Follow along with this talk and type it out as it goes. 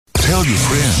Tell your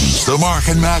friends the Mark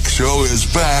and Mack Show is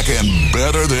back and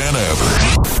better than ever.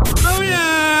 Oh,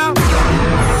 yeah!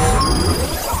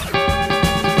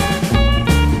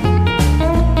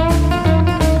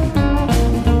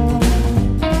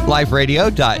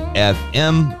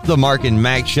 LifeRadio.fm, the Mark and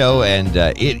Mack Show, and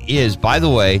it is, by the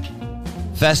way,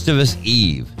 Festivus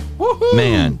Eve. Woohoo!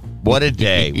 Man, what a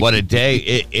day. What a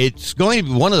day. It's going to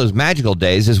be one of those magical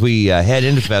days as we head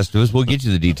into Festivus. We'll get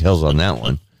you the details on that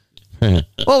one.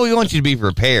 Well, we want you to be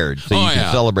prepared so you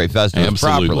can celebrate Festivus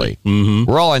properly.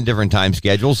 Mm-hmm. We're all on different time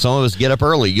schedules. Some of us get up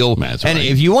early.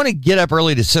 If you want to get up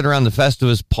early to sit around the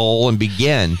Festivus pole and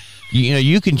begin,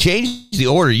 you can change the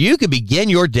order. You can begin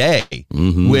your day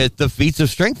with the feats of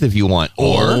strength if you want,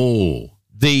 or we'll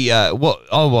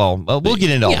get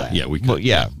into all that. Yeah, we could. Well,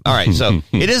 yeah. All right. So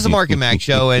it is the Mark and Mack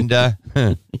Show, and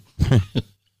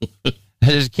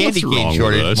there's a candy cane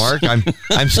shortage, Mark.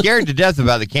 I'm scared to death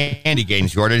about the candy cane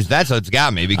shortage. That's what's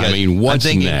got me. Because what's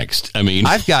next?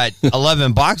 I've got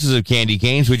 11 boxes of candy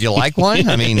canes. Would you like one?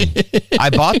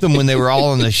 I bought them when they were all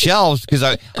on the shelves because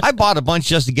I bought a bunch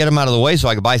just to get them out of the way so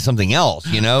I could buy something else,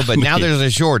 But now there's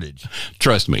a shortage.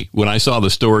 Trust me, when I saw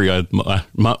the story,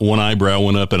 my one eyebrow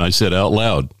went up and I said out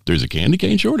loud, "There's a candy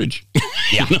cane shortage."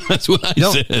 Yeah, that's what I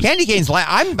said. Candy canes.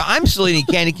 I'm still eating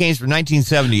candy canes from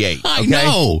 1978. Okay? I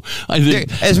know.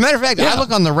 As a matter of fact, I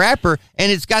look on the wrapper and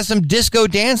it's got some disco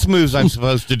dance moves I'm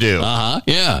supposed to do.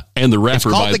 Yeah, and the wrapper.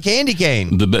 It's called the candy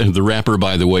cane. The wrapper,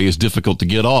 by the way, is difficult to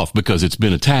get off because it's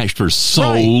been attached for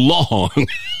so long.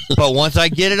 But once I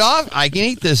get it off, I can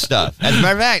eat this stuff. As a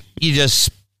matter of fact, you just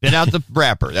spit out the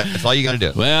wrapper. That's all you got to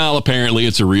do. Well, apparently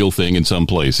it's a real thing in some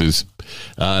places.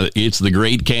 It's the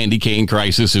great candy cane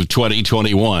crisis of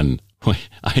 2021.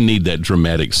 I need that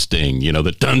dramatic sting,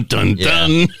 the dun, dun,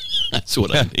 dun. That's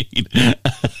what I need.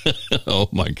 Oh,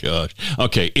 my gosh.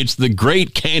 Okay, it's the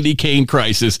great candy cane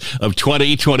crisis of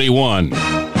 2021.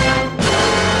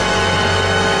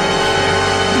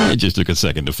 It just took a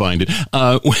second to find it.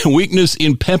 Weakness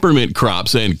in peppermint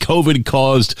crops and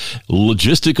COVID-caused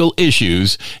logistical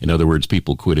issues, in other words,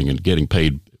 people quitting and getting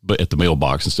paid at the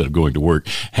mailbox instead of going to work,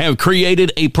 have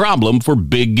created a problem for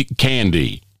Big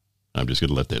Candy. I'm just going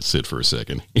to let that sit for a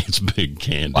second. It's Big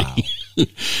Candy. Wow.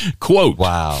 Quote,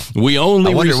 wow. We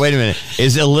only... I wonder, wait a minute.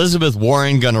 Is Elizabeth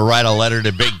Warren going to write a letter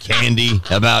to Big Candy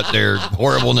about their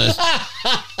horribleness?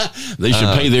 They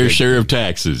should pay their share of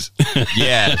taxes.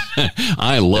 Yes.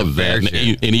 I love that.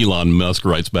 And Elon Musk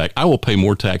writes back, I will pay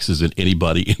more taxes than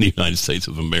anybody in the United States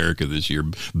of America this year.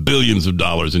 Billions of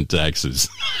dollars in taxes.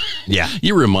 Yeah.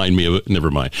 You remind me of it. Never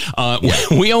mind.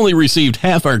 We only received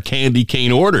half our candy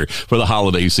cane order for the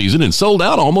holiday season and sold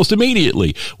out almost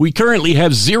immediately. We currently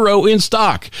have 0 in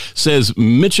stock, says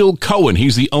Mitchell Cohen.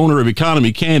 He's the owner of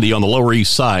Economy Candy on the Lower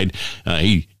East Side.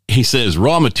 He says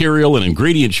raw material and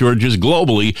ingredient shortages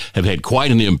globally have had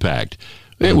quite an impact.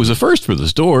 It was a first for the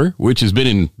store, which has been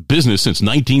in business since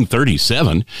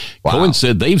 1937. Wow. Cohen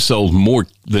said they've sold more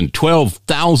than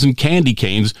 12,000 candy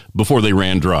canes before they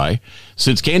ran dry.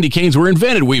 Since candy canes were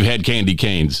invented, we've had candy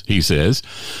canes, he says.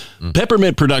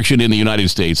 Peppermint production in the United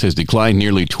States has declined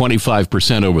nearly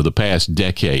 25% over the past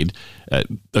decade,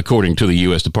 according to the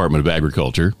U.S. Department of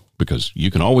Agriculture. Because you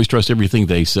can always trust everything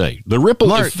they say. The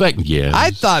ripple effect, yes.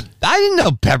 I didn't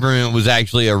know peppermint was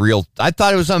actually I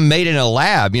thought it was something made in a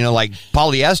lab, like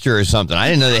polyester or something. I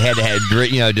didn't know they had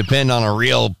to depend on a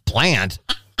real plant.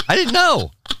 I didn't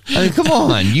know. Come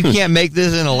on. You can't make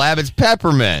this in a lab. It's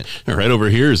peppermint. Right over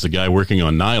here is the guy working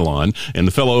on nylon, and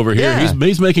the fellow over here,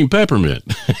 he's making peppermint.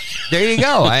 There you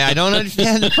go. I don't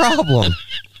understand the problem.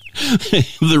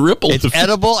 The ripple effect. It's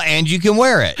edible, and you can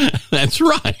wear it. That's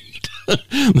right.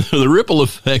 The ripple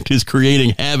effect is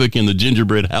creating havoc in the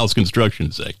gingerbread house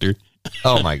construction sector.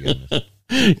 Oh, my goodness.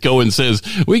 Cohen says,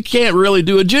 we can't really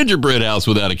do a gingerbread house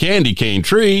without a candy cane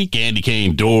tree, candy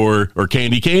cane door, or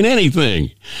candy cane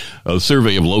anything. A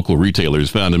survey of local retailers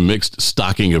found a mixed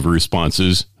stocking of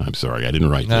responses. I'm sorry, I didn't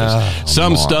write this.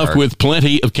 Some stuffed with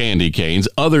plenty of candy canes,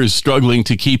 others struggling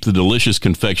to keep the delicious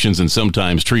confections and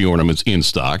sometimes tree ornaments in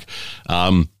stock.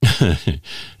 A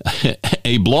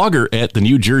blogger at the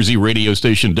New Jersey radio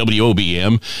station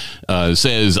WOBM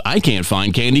says, I can't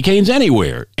find candy canes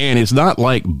anywhere. And it's not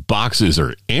like boxes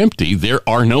are empty. There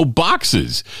are no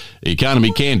boxes.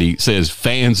 Economy Candy says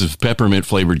fans of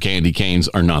peppermint-flavored candy canes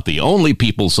are not the only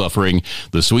people suffering.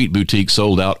 The sweet boutique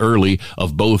sold out early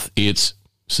of both its...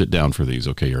 Sit down for these,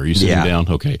 okay? Are you sitting down?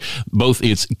 Okay. Both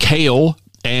its kale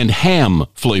and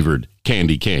ham-flavored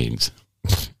candy canes.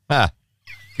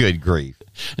 Good grief.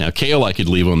 Now, kale I could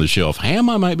leave on the shelf. Ham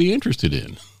I might be interested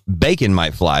in. Bacon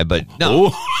might fly, but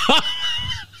no.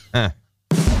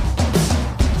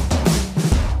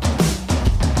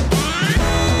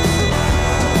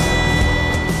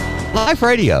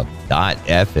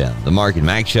 liferadio.fm, the Mark and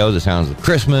Mack show, the sounds of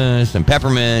Christmas and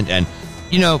peppermint. And,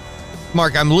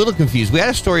 Mark, I'm a little confused. We had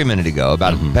a story a minute ago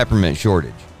about a peppermint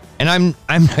shortage. And I'm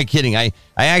not kidding. I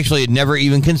actually had never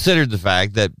even considered the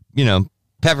fact that,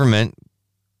 peppermint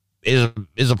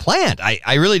is a plant.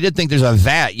 I really did think there's a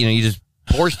vat, you just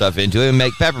pour stuff into it and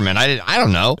make peppermint. I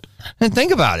don't know. And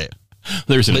think about it.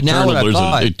 There's an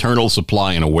eternal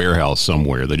supply in a warehouse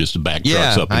somewhere. They just back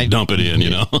trucks up and dump it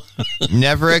in,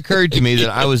 Never occurred to me that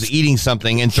I was eating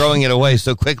something and throwing it away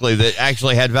so quickly that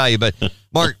actually had value. But,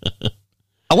 Mark,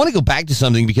 I want to go back to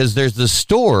something because there's this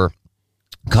store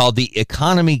called the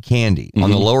Economy Candy on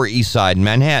the Lower East Side in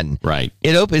Manhattan. Right.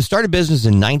 It started business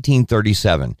in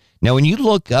 1937. Now, when you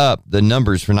look up the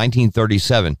numbers for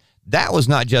 1937, that was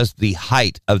not just the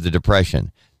height of the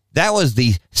Depression. That was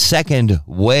the second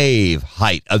wave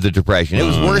height of the Depression. It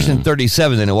was worse in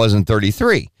 37 than it was in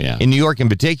 33, in New York in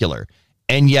particular.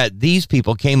 And yet these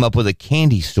people came up with a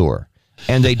candy store,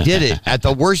 and they did it at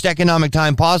the worst economic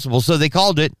time possible, so they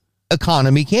called it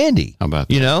Economy Candy. How about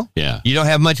that? Yeah. You don't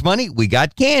have much money? We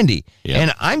got candy. Yeah.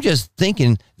 And I'm just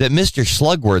thinking that Mr.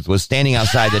 Slugworth was standing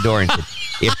outside the door and said,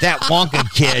 if that Wonka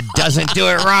kid doesn't do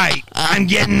it right, I'm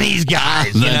getting these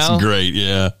guys. That's great,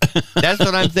 yeah. That's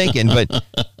what I'm thinking. But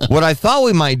what I thought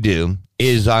we might do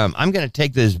is I'm going to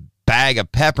take this bag of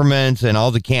peppermints and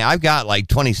all the I've got like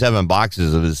 27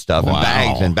 boxes of this stuff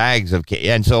and bags of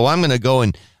candy. And so I'm going to go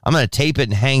and I'm going to tape it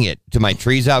and hang it to my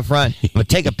trees out front. I'm going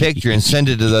to take a picture and send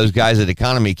it to those guys at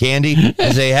Economy Candy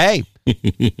and say, hey,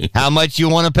 how much you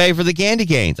want to pay for the candy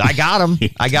canes? I got them.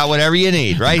 I got whatever you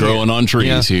need right Growing on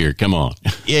trees here. Come on.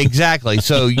 Exactly.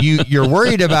 So you're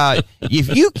worried about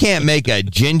if you can't make a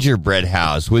gingerbread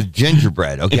house with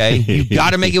gingerbread, okay? You've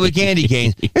got to make it with candy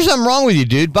canes. There's something wrong with you,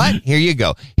 dude. But here you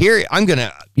go. Here, I'm going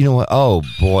to, you know what? Oh,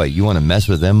 boy. You want to mess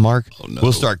with them, Mark? Oh, no.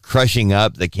 We'll start crushing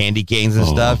up the candy canes and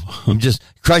stuff. Just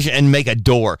crush it and make a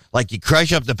door. Like you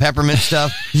crush up the peppermint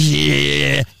stuff.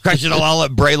 Yeah. Crush it all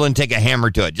up. Braylon, take a hammer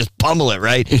to it. Just pummel it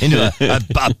right into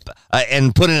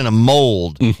and put it in a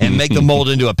mold and make the mold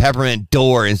into a peppermint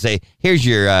door and say, here's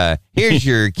your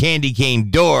candy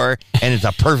cane door, and it's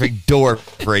a perfect door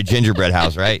for a gingerbread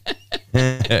house, right?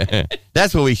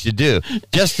 That's what we should do,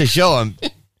 just to show them,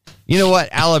 you know what,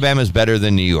 Alabama's better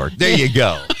than New York. There you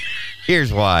go.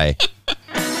 Here's why.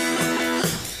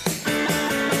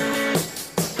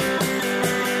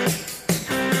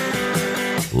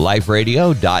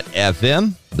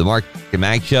 LifeRadio.fm, the Mark and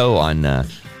Mack show on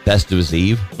Festivus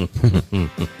Eve.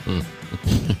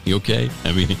 You okay?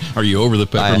 I mean, are you over the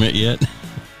peppermint yet?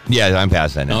 Yeah, I'm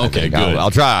past that now. Okay, good.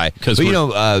 I'll try. But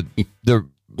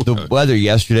the weather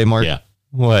yesterday, Mark. Yeah.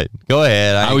 What? Go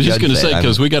ahead. I was just going to say,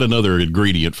 because we got another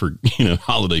ingredient for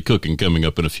holiday cooking coming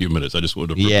up in a few minutes. I just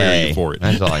wanted to prepare you for it.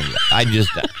 That's all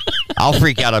I'll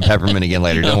freak out on peppermint again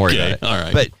later. Don't worry about it. All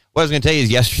right. But what I was going to tell you is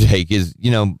yesterday is,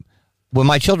 when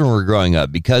my children were growing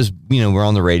up, because, we're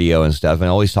on the radio and stuff and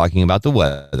always talking about the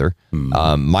weather,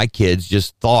 my kids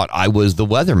just thought I was the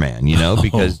weatherman,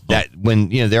 because that when,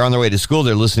 they're on their way to school,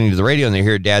 they're listening to the radio and they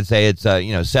hear Dad say it's,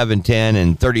 7:10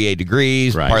 and 38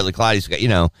 degrees, right, partly cloudy,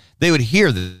 they would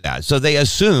hear that. So they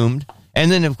assumed, and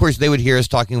then, of course, they would hear us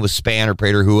talking with Span or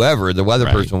Prater, whoever the weather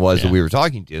person was that we were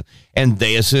talking to, and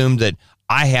they assumed that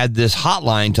I had this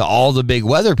hotline to all the big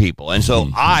weather people. And so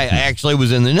I actually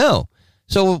was in the know.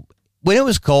 So when it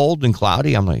was cold and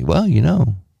cloudy, I'm like, well,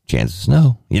 chance of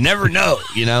snow. You never know,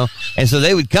 And so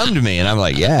they would come to me, and I'm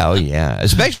like, yeah,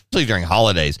 especially during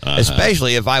holidays,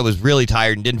 especially if I was really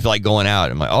tired and didn't feel like going out.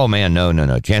 I'm like, oh, man,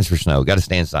 no, chance for snow. Got to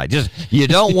stay inside. You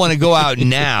don't want to go out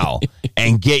now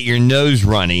and get your nose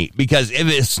runny, because if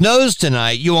it snows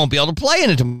tonight, you won't be able to play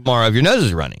in it tomorrow if your nose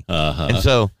is runny. And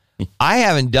so I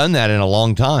haven't done that in a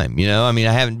long time, I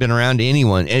haven't been around to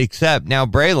anyone except now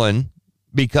Braylon,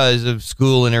 because of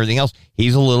school and everything else.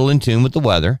 He's a little in tune with the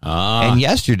weather. And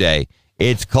yesterday,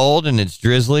 it's cold and it's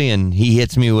drizzly, and he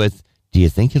hits me with, do you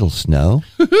think it'll snow?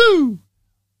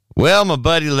 Well, my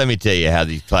buddy, let me tell you how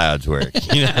these clouds work.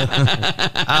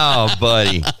 Oh,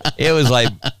 buddy. It was like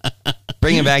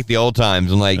bringing back the old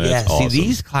times. I'm like, that's awesome. See,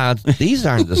 these clouds, these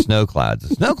aren't the snow clouds.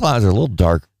 The snow clouds are a little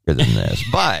darker than this,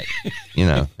 but,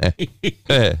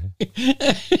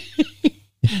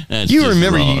 you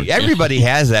remember, everybody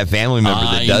has that family member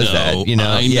that does that.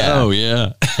 I know,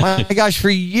 yeah. My gosh,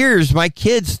 for years, my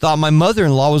kids thought my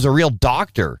mother-in-law was a real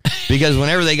doctor, because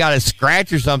whenever they got a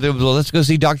scratch or something, it was, well, let's go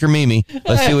see Dr. Mimi.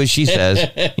 Let's see what she says,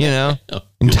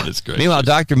 That's great. Meanwhile,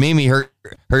 Dr. Mimi, her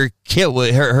kit,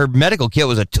 her medical kit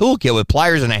was a toolkit with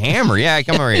pliers and a hammer. Yeah,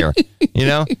 come over here.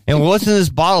 And what's in this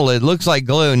bottle? It looks like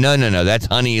glue. No, that's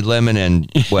honey, lemon,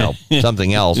 and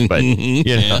something else. But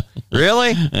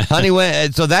really, honey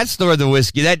went. So that's the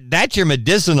whiskey. That's your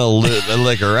medicinal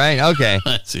liquor, right? Okay,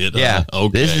 that's it. Yeah,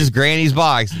 okay. This is Granny's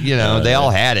box. They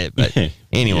all had it, but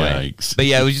anyway. Yikes. But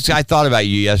yeah, it was just I thought about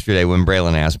you yesterday when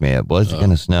Braylon asked me, "Was it going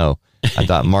to snow?" I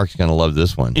thought Mark's going to love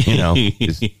this one. The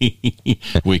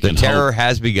terror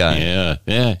has begun. Yeah.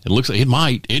 It looks like it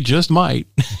might. It just might.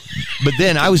 But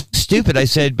then I was stupid. I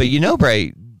said, "But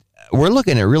Bray, we're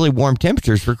looking at really warm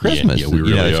temperatures for Christmas. Yeah, we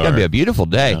really it's going to be a beautiful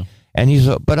day." Yeah. And he's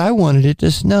like, "But I wanted it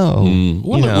to snow." It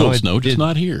will snow, just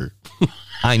not here.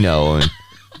 I know.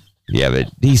 Yeah,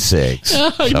 but he's 6.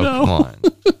 I know. Come on.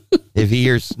 If he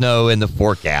hears snow in the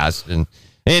forecast and.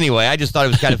 Anyway, I just thought it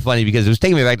was kind of funny because it was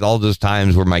taking me back to all those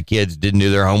times where my kids didn't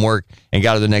do their homework and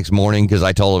got it the next morning because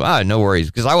I told them, no worries,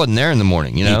 because I wasn't there in the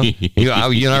morning, I on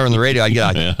the radio, I'd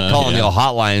get a call on the old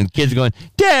hotline and kids going,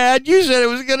 "Dad, you said it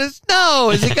was going to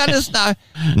snow. Is it going to snow?"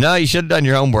 No, you should have done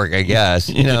your homework, I guess,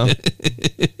 I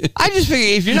just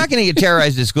figure if you're not going to get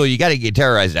terrorized at school, you got to get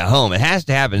terrorized at home. It has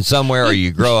to happen somewhere or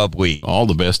you grow up weak. All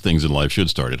the best things in life should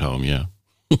start at home, yeah.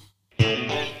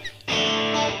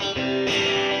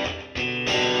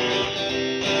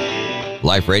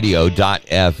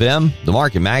 LifeRadio.fm, the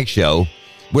Mark and Mack Show,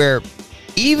 where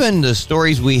even the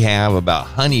stories we have about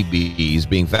honeybees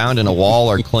being found in a wall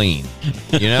are clean.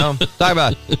 Talk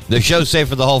about the show's safe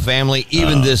for the whole family.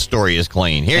 Even this story is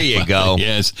clean. Here you go.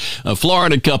 Yes. A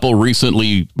Florida couple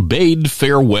recently bade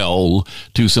farewell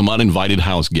to some uninvited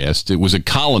house guests. It was a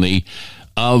colony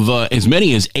of as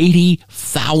many as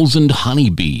 80,000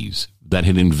 honeybees that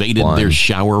had invaded their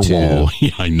shower wall.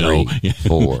 Yeah, I know. 3,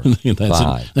 4,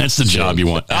 5. That's the 6. job you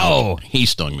want. Oh, he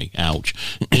stung me. Ouch.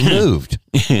 He moved.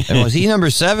 And was he number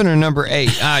 7 or number 8?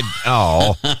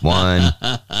 1,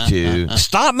 2.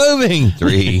 Stop moving.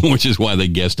 3. Which is why they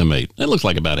guesstimate. That looks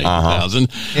like about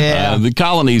 80,000. Yeah. The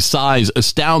colony's size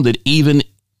astounded even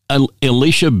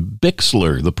Alicia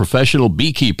Bixler, the professional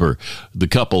beekeeper. The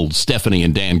couple, Stephanie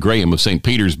and Dan Graham of St.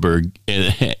 Petersburg,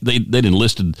 they'd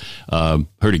enlisted her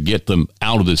to get them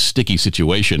out of this sticky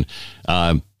situation.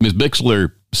 Ms.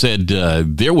 Bixler said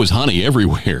there was honey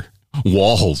everywhere.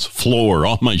 Walls, floor,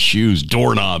 on my shoes,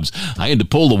 doorknobs. I had to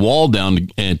pull the wall down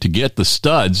to get the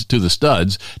studs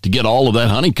to get all of that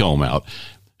honeycomb out.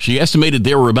 She estimated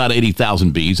there were about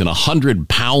 80,000 bees and 100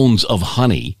 pounds of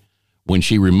honey when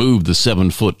she removed the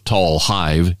 7-foot-tall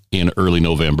hive in early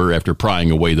November after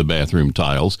prying away the bathroom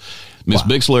tiles. Miss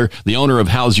Bixler, the owner of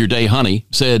How's Your Day Honey,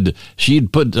 said she'd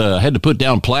had to put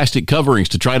down plastic coverings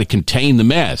to try to contain the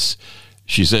mess.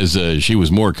 She says she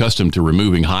was more accustomed to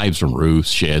removing hives from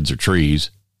roofs, sheds, or trees.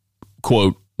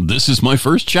 Quote, "This is my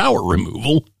first shower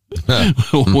removal."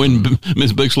 When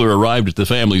Miss Bixler arrived at the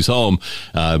family's home,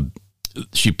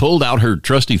 she pulled out her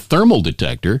trusty thermal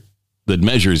detector that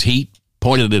measures heat,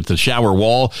 pointed at the shower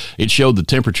wall. It showed the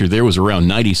temperature there was around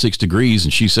 96 degrees,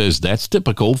 and she says that's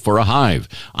typical for a hive.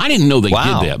 I didn't know they did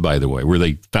that, by the way, where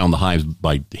they found the hives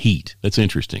by heat. That's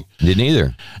interesting. Didn't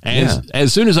either.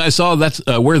 As soon as I saw that's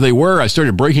where they were, I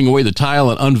started breaking away the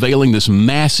tile and unveiling this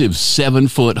massive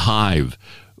 7-foot hive.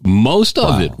 Most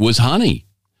of it was honey.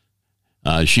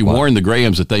 She warned the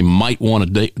Grahams that they might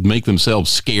want to make themselves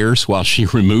scarce while she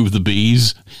removed the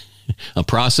bees. A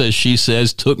process, she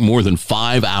says, took more than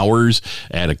 5 hours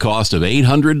at a cost of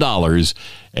 $800,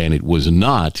 and it was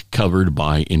not covered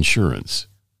by insurance.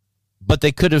 But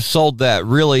they could have sold that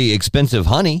really expensive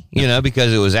honey,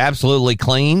 because it was absolutely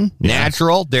clean,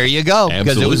 natural. There you go. Absolutely.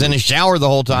 Because it was in a shower the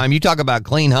whole time. You talk about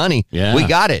clean honey. Yeah. We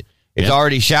got it. It's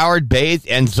already showered, bathed,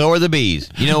 and so are the bees.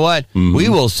 You know what? Mm-hmm. We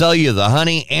will sell you the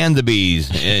honey and the bees.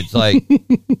 It's like,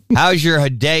 how's your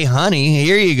day honey?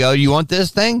 Here you go. You want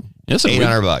this thing? Yes,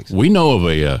 $800. We know of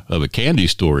a candy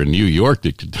store in New York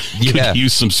that could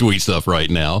use some sweet stuff right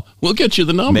now. We'll get you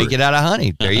the number. Make it out of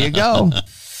honey. There you go.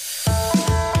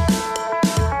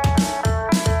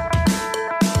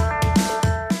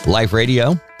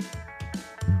 LifeRadio.fm.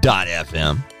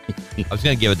 I was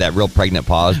going to give it that real pregnant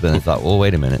pause, but I thought, well,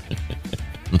 wait a minute.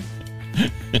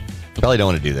 Probably don't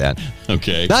want to do that.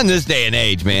 Okay. Not in this day and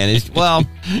age, man.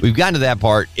 We've gotten to that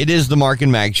part. It is the Mark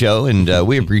and Mack Show, and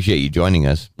we appreciate you joining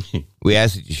us. We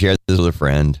ask that you share this with a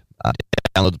friend.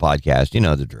 Download the podcast. You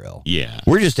know the drill. Yeah.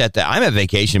 We're just at that. I'm at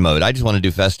vacation mode. I just want to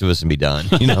do Festivus and be done.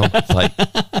 It's like,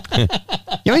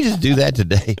 can we just do that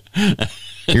today?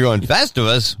 You're going,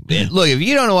 Festivus? Look, if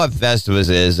you don't know what Festivus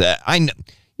is,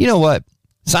 you know what?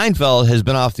 Seinfeld has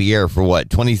been off the air for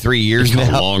 23 years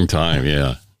now? A long time,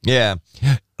 yeah. Yeah.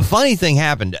 Funny thing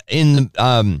happened in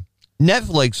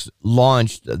Netflix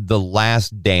launched The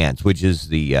Last Dance, which is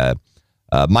the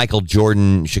Michael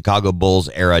Jordan Chicago Bulls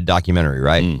era documentary,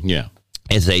 right? Yeah.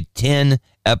 It's a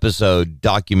 10-episode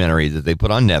documentary that they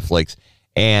put on Netflix,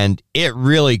 and it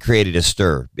really created a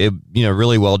stir. It,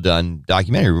 really well done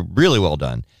documentary, really well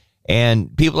done.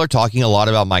 And people are talking a lot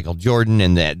about Michael Jordan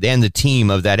and the team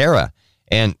of that era.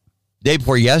 And day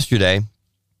before yesterday,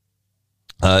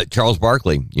 Charles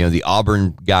Barkley, the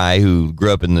Auburn guy who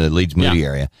grew up in the Leeds Moody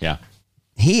area. Yeah.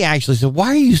 He actually said, "Why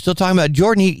are you still talking about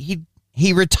Jordan?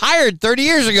 He retired 30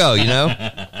 years ago,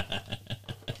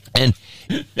 And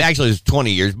actually, it was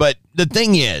 20 years. But the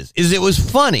thing is it was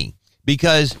funny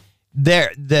because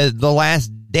the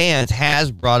Last Dance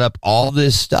has brought up all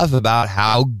this stuff about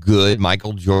how good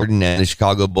Michael Jordan and the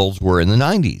Chicago Bulls were in the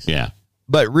 90s. Yeah.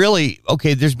 But really,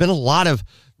 okay, there's been a lot of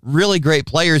really great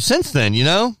players since then,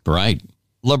 Right.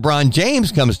 LeBron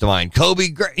James comes to mind. Kobe,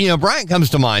 Bryant comes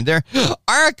to mind. There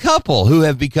are a couple who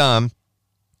have become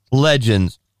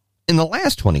legends in the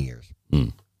last 20 years.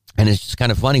 And it's just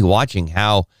kind of funny watching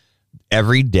how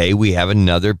every day we have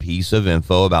another piece of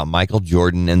info about Michael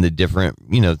Jordan and the different,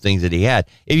 things that he had.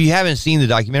 If you haven't seen the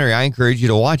documentary, I encourage you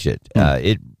to watch it.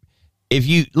 If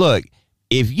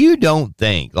you don't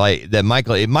think like that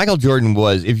Michael Jordan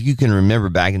was, if you can remember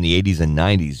back in the 80s and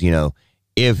 90s,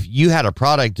 if you had a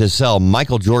product to sell,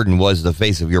 Michael Jordan was the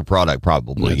face of your product,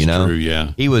 probably. That's true,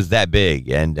 yeah. He was that big,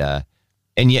 and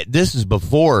yet this is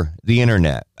before the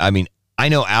internet. I mean, I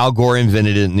know Al Gore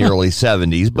invented it in the early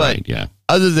 70s, but right, yeah.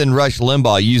 Other than Rush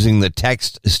Limbaugh using the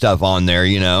text stuff on there,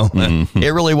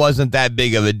 it really wasn't that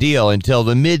big of a deal until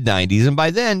the mid 90s, and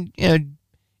by then,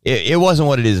 it wasn't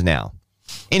what it is now.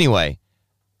 Anyway.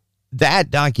 That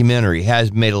documentary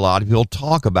has made a lot of people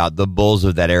talk about the Bulls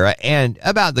of that era and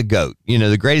about the GOAT,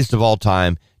 the greatest of all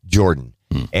time, Jordan.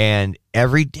 And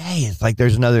every day it's like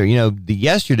there's another,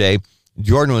 yesterday,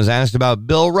 Jordan was asked about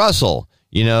Bill Russell,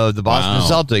 the Boston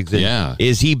Celtics. And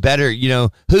is he better?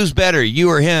 Who's better, you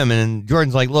or him? And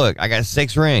Jordan's like, look, I got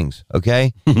 6 rings.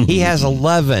 Okay. He has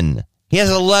 11. He has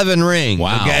 11 rings.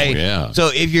 Wow. Okay. Yeah.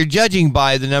 So if you're judging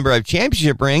by the number of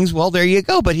championship rings, well, there you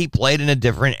go. But he played in a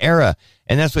different era.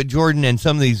 And that's what Jordan and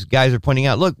some of these guys are pointing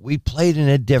out. Look, we played in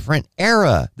a different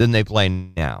era than they play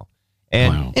now.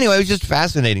 And anyway, it was just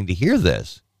fascinating to hear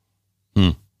this.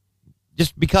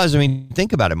 Just because,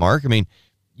 think about it, Mark.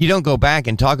 You don't go back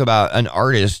and talk about an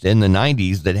artist in the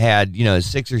 90s that had,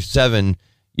 6 or 7,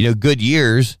 good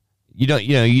years. You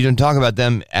don't talk about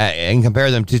them and compare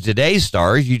them to today's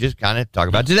stars. You just kind of talk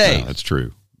about today. No, that's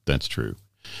true. That's true.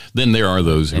 Then there are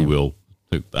those who will,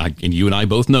 and you and I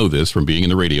both know this from being in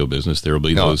the radio business. There will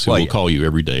be those who will call you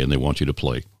every day and they want you to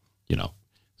play,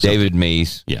 David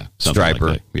Meese. Yeah. Striper.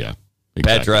 Like yeah.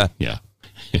 Exactly. Petra. Yeah.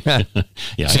 Yeah,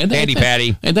 Andy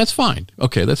Patty, and that's fine.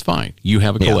 Okay, that's fine. You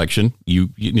have a collection. You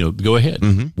go ahead.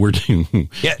 We're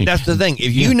that's the thing.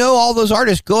 If you know all those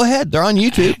artists, go ahead. They're on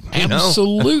YouTube.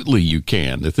 Absolutely, you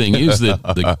can. The thing is that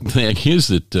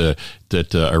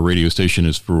our radio station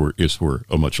is for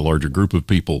a much larger group of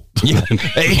people. Yeah.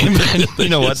 You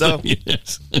know what though?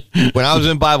 Yes. When I was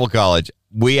in Bible college,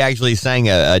 we actually sang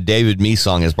a David Meese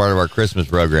song as part of our Christmas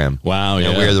program. Wow!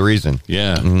 Yeah, We Are the Reason.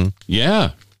 Yeah,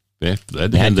 yeah.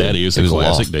 That is a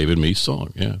classic David Meese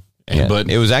song. Yeah.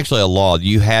 But it was actually a law.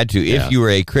 You had to, if you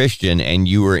were a Christian and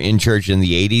you were in church in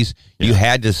the 80s, you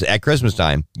had to, at Christmas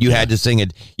time, you had to sing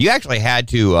it. You actually had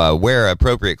to wear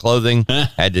appropriate clothing,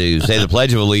 had to say the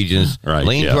Pledge of Allegiance,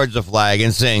 lean towards the flag,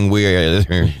 and sing We Are.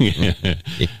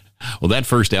 Well, that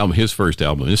first album, his first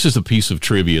album, this is a piece of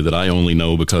trivia that I only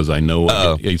know because I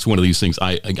know it's one of these things.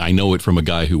 I know it from a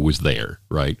guy who was there,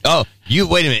 right? Oh,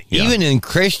 wait a minute. Yeah. Even in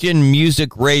Christian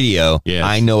music radio,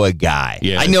 I know a guy.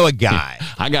 Yes. I know a guy.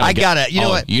 I got a, you know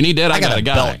what? You need that? I got a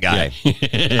guy. Belt guy.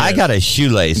 Yeah. I got a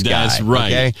shoelace guy. That's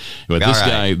right. Okay? But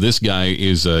this guy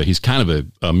is, he's kind of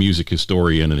a music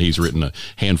historian, and he's written a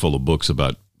handful of books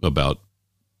about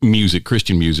music,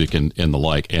 Christian music, and the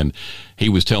like. And he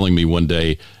was telling me one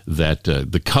day that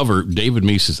the cover, David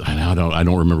Meese's, I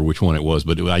don't remember which one it was,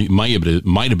 but it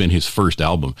might have been his first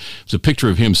album. It's a picture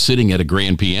of him sitting at a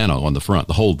grand piano on the front,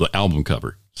 the album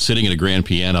cover, sitting at a grand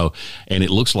piano, and it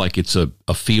looks like it's a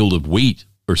field of wheat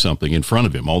or something in front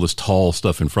of him, all this tall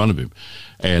stuff in front of him.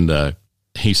 And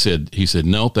he said,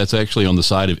 nope, that's actually on the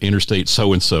side of Interstate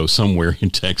so-and-so somewhere in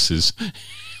Texas.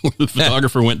 The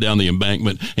photographer went down the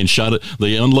embankment and shot it.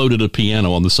 They unloaded a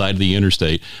piano on the side of the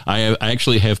interstate. I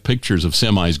actually have pictures of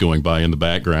semis going by in the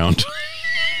background.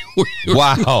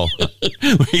 Wow.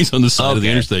 He's on the side of the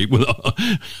interstate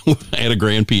at a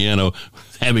grand piano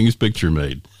having his picture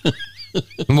made.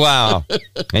 Wow.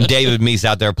 And David Meese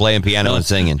out there playing piano and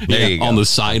singing. There you go. On the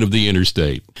side of the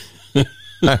interstate.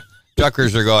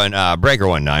 Truckers are going, breaker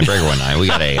 19, breaker 19.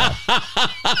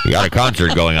 We got a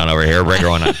concert going on over here, breaker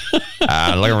 19.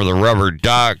 Looking for the rubber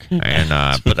duck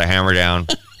and put the hammer down,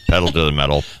 pedal to the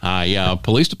metal. Yeah,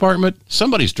 police department,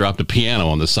 somebody's dropped a piano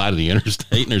on the side of the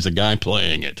interstate and there's a guy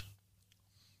playing it.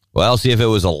 Well, see, if it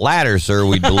was a ladder, sir,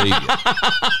 we'd believe you.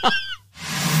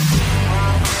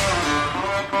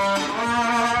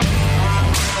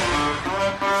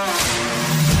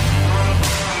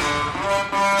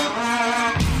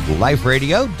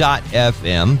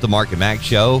 LifeRadio.fm, the Mark and Mack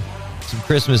Show. Some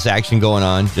Christmas action going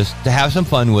on, just to have some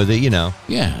fun with it, you know.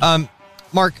 Yeah.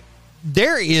 Mark,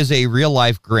 there is a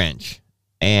real-life Grinch,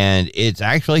 and it's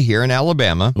actually here in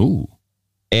Alabama. Ooh.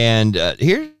 And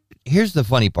here's the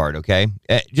funny part, okay?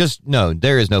 Just no,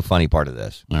 there is no funny part of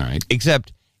this. All right.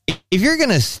 Except if you're going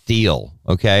to steal,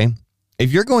 okay?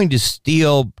 If you're going to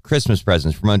steal Christmas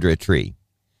presents from under a tree,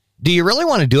 do you really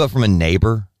want to do it from a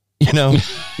neighbor? You know,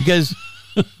 because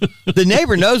the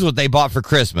neighbor knows what they bought for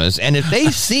Christmas, and if they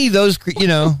see those, you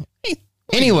know,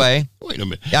 anyway. Wait a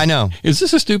minute. I know. Is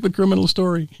this a stupid criminal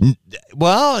story?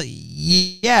 Well,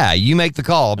 yeah, you make the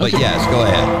call, but yes, go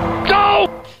ahead.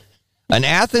 Go! An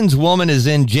Athens woman is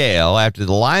in jail after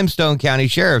the Limestone County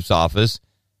Sheriff's Office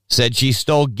said she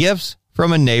stole gifts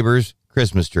from a neighbor's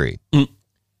Christmas tree.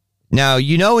 Now,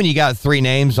 you know when you got three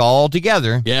names all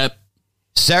together. Yep.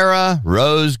 Sarah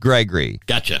Rose Gregory.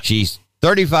 Gotcha. She's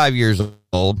 35 years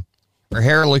old. Her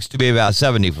hair looks to be about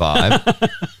 75.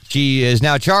 She is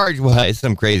now charged with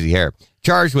some crazy hair.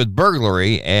 Charged with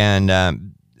burglary, and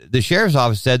the sheriff's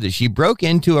office said that she broke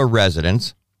into a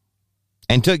residence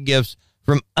and took gifts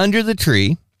from under the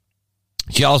tree.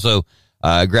 She also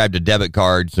grabbed a debit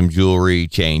card, some jewelry,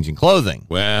 change, and clothing.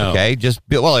 Wow. Okay, just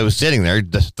while I was sitting there,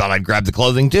 just thought I'd grab the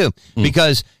clothing too,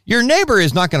 because your neighbor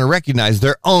is not going to recognize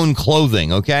their own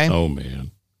clothing. Okay. Oh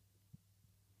man.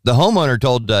 The homeowner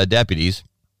told deputies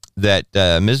that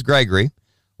Ms. Gregory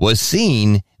was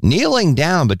seen kneeling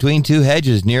down between two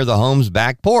hedges near the home's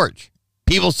back porch.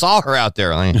 People saw her out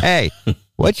there. Like, hey,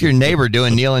 what's your neighbor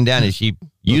doing kneeling down? Is she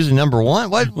using number one?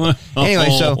 What?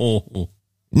 Anyway, so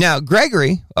now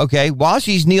Gregory, okay, while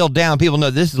she's kneeled down, people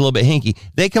know this is a little bit hinky.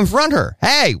 They confront her.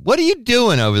 Hey, what are you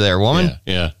doing over there, woman?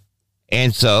 Yeah.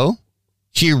 And so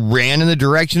she ran in the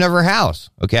direction of her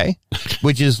house, okay,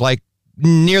 which is like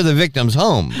near the victim's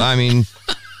home. I mean,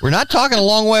 we're not talking a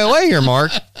long way away here,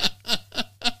 Mark.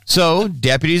 So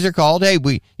deputies are called. Hey,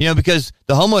 because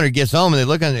the homeowner gets home and they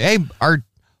look on, hey,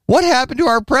 what happened to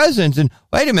our presents? And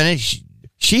wait a minute,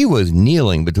 she was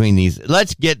kneeling between these.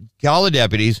 Let's call the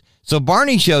deputies. So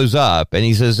Barney shows up and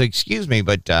he says, excuse me,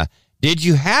 but did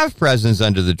you have presents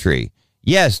under the tree?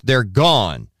 Yes, they're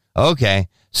gone. Okay.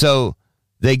 So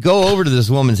they go over to this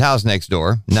woman's house next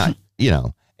door,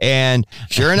 and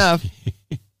sure enough,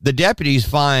 the deputies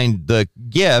find the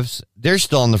gifts. They're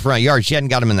still in the front yard. She hadn't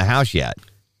got them in the house yet.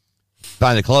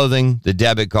 Find the clothing, the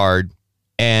debit card,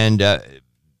 and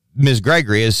Ms.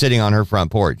 Gregory is sitting on her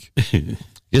front porch.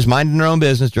 Just minding her own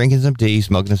business, drinking some tea,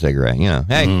 smoking a cigarette,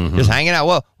 Hey, just hanging out.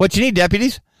 Well, what you need,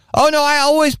 deputies? Oh, no, I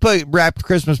always put wrapped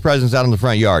Christmas presents out in the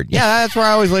front yard. Yeah, that's where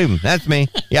I always leave them. That's me.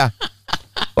 Yeah.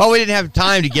 Well, we didn't have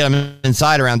time to get them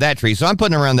inside around that tree, so I'm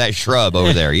putting them around that shrub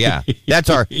over there. Yeah, it's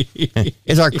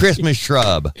our Christmas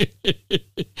shrub.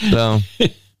 So,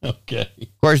 okay.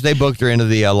 Of course, they booked her into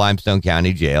the Limestone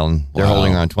County Jail, and they're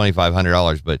holding her on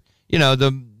 $2,500. But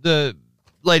the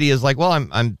lady is like, well,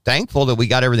 I'm thankful that we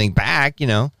got everything back.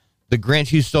 The Grinch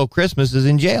who stole Christmas is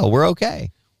in jail. We're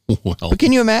okay. Well, but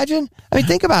can you imagine? I mean,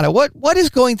 think about it. What is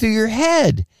going through your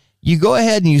head? You go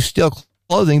ahead and you steal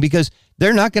clothing because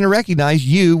they're not going to recognize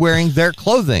you wearing their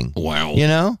clothing.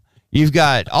 Wow. You've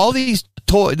got all these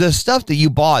the stuff that you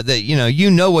bought that,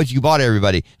 what you bought,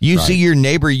 everybody. You see your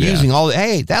neighbor using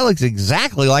hey, that looks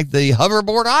exactly like the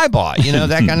hoverboard I bought,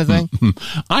 that kind of thing.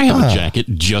 I have a jacket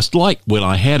just like when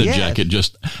I had a jacket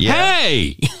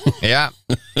hey! Yeah.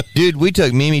 Dude, we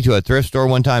took Mimi to a thrift store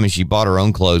one time and she bought her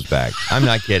own clothes back. I'm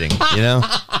not kidding,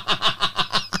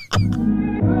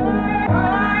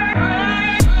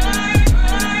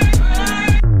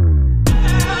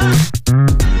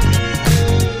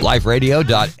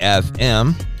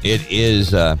 LifeRadio.fm. It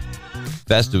is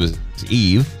Festivus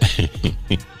Eve.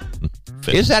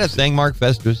 Is that a thing, Mark?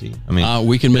 Festivus Eve? I mean,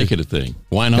 we can make it a thing.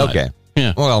 Why not? Okay.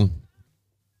 Yeah. Well,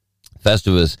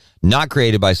 Festivus, not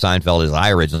created by Seinfeld as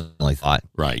I originally thought.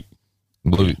 Right.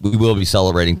 We will be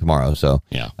celebrating tomorrow, so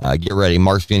get ready.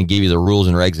 Mark's going to give you the rules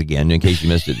and regs again in case you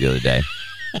missed it the other day.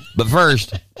 But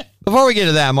first, before we get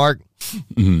to that, Mark,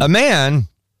 a man...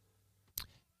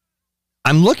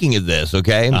 I'm looking at this,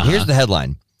 okay? Here's the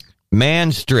headline.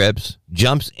 Man strips,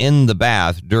 jumps in the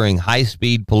bath during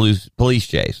high-speed police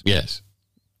chase. Yes.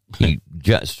 He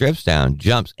strips down,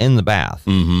 jumps in the bath.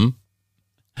 Mm-hmm.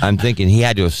 I'm thinking he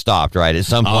had to have stopped, right? At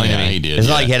some point. Oh, yeah, I mean, he did. It's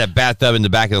not like he had a bathtub in the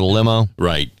back of the limo.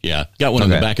 Right, yeah. Got one in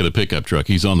the back of the pickup truck.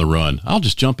 He's on the run. I'll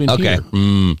just jump in here.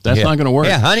 That's not going to work.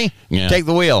 Yeah, honey, take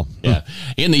the wheel. Yeah.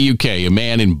 In the UK, a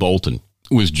man in Bolton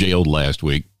was jailed last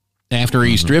week after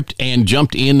he stripped and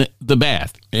jumped in the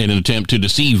bath in an attempt to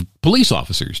deceive police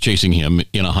officers chasing him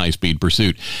in a high-speed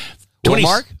pursuit. Well,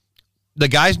 Mark, the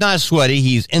guy's not sweaty.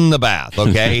 He's in the bath,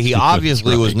 okay? He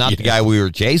obviously was not the guy we were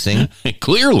chasing.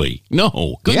 Clearly.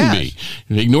 No, couldn't be.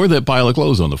 Ignore that pile of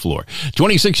clothes on the floor.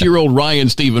 26-year-old Ryan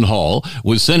Stephen Hall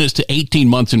was sentenced to 18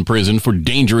 months in prison for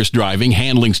dangerous driving,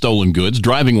 handling stolen goods,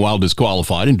 driving while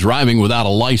disqualified, and driving without a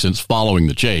license following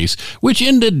the chase, which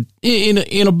ended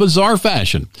in a bizarre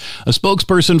fashion. A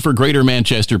spokesperson for Greater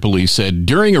Manchester Police said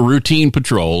during a routine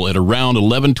patrol at around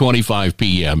 11:25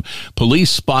 p.m., police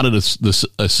spotted a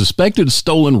suspected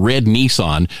stolen red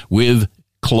Nissan with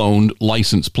cloned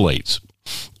license plates.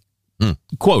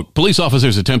 Quote, police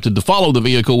officers attempted to follow the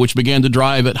vehicle, which began to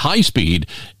drive at high speed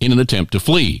in an attempt to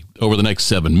flee. Over the next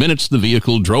 7 minutes, the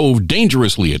vehicle drove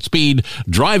dangerously at speed,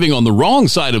 driving on the wrong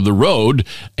side of the road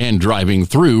and driving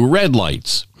through red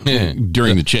lights.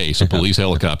 During the chase, a police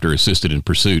helicopter assisted in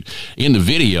pursuit. In the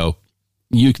video,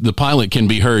 the pilot can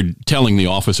be heard telling the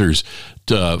officers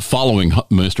following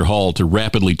Mr. Hall to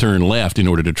rapidly turn left in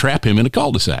order to trap him in a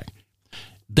cul-de-sac.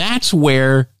 That's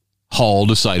where Hall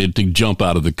decided to jump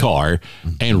out of the car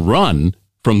and run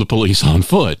from the police on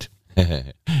foot.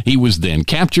 He was then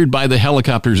captured by the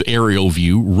helicopter's aerial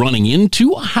view running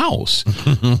into a house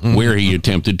where he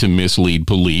attempted to mislead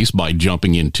police by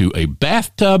jumping into a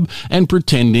bathtub and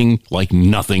pretending like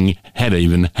nothing had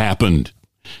even happened.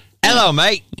 Hello,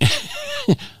 mate.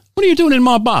 What are you doing in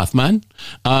my bath, man?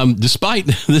 Despite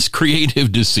this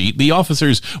creative deceit, the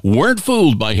officers weren't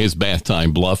fooled by his bath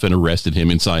time bluff and arrested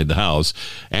him inside the house.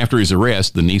 After his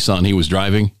arrest, the Nissan he was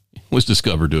driving was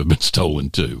discovered to have been stolen,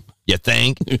 too. You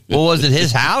think? Well, was it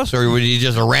his house or was it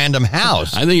just a random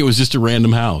house? I think it was just a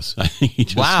random house. I think he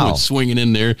just went swinging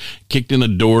in there, kicked in a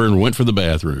door, and went for the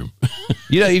bathroom.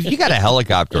 If you got a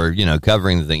helicopter,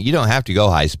 covering the thing, you don't have to go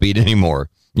high speed anymore.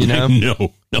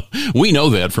 No. We know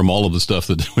that from all of the stuff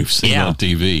that we've seen on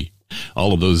TV.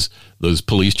 All of those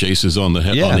police chases on the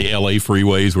LA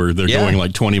freeways where they're going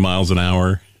like 20 miles an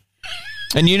hour.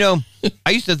 And I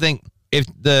used to think if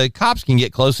the cops can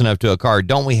get close enough to a car,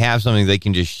 don't we have something they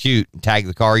can just shoot and tag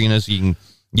the car, so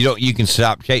you can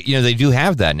stop. They do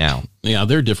have that now. Yeah,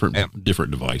 they're different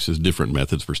devices, different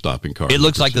methods for stopping cars. It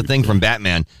looks like the thing from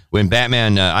Batman. When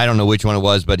Batman, I don't know which one it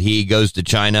was, but he goes to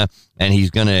China and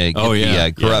he's going to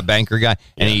get the corrupt banker guy,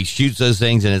 and he shoots those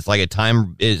things, and it's like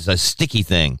it's a sticky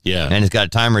thing. Yeah. And it's got a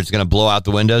timer. It's going to blow out the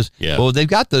windows. Yeah. Well, they've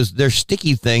got they're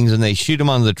sticky things, and they shoot them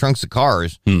on the trunks of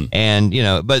cars. And,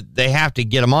 but they have to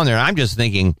get them on there. And I'm just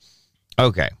thinking,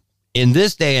 okay, in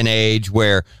this day and age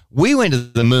where we went to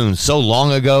the moon so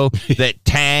long ago that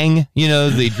Tang,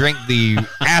 the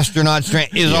astronaut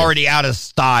drink is already out of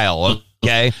style.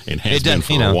 Okay. It has been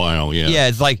for a while. Yeah. Yeah.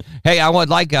 It's like, hey, I would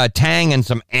like a Tang and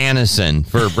some Anison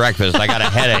for breakfast. I got a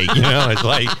headache. It's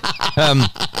like,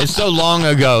 it's so long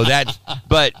ago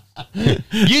but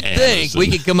you'd think we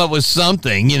could come up with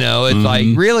something, it's like,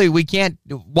 really, we can't.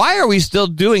 Why are we still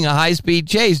doing a high speed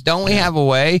chase? Don't we have a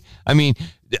way? I mean,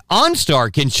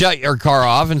 OnStar can shut your car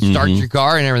off and start your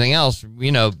car and everything else.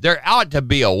 There ought to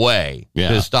be a way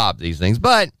to stop these things.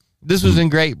 But this was in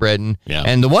Great Britain. Yeah.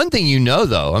 And the one thing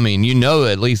though,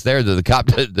 at least there that the cop,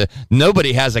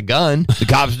 nobody has a gun. The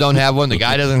cops don't have one. The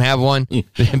guy doesn't have one.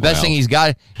 The best thing he's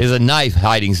got is a knife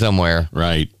hiding somewhere.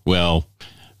 Right. Well,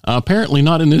 apparently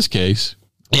not in this case.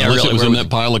 Yeah, unless it was in that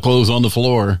pile of clothes on the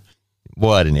floor.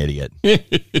 What an idiot.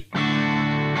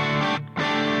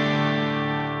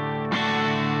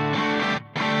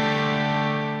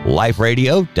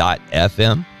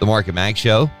 LifeRadio.fm, the Mark and Mack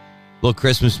Show. A little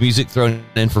Christmas music thrown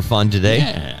in for fun today.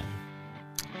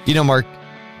 Yeah. Mark,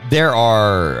 there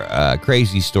are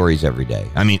crazy stories every day.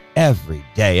 Every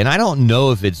day. And I don't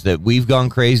know if it's that we've gone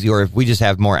crazy or if we just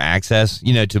have more access,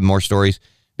 to more stories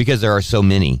because there are so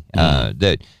many that,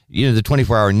 the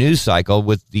 24-hour news cycle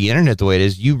with the internet the way it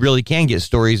is, you really can get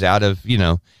stories out of,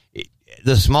 the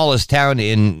smallest town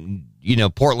in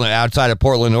Portland, outside of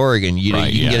Portland, Oregon, you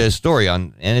can get a story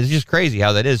on, and it's just crazy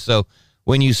how that is. So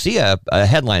when you see a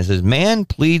headline that says, man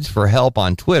pleads for help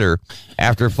on Twitter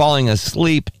after falling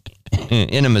asleep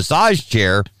in a massage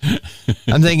chair,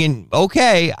 I'm thinking,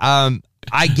 okay,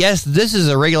 I guess this is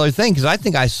a regular thing because I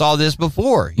think I saw this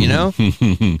before,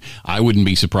 I wouldn't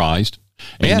be surprised.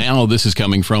 And now this is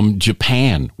coming from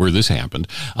Japan, where this happened.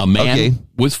 A man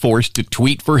was forced to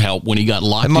tweet for help when he got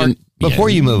locked in.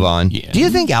 Before you move on, do you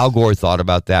think Al Gore thought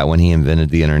about that when he invented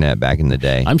the internet back in the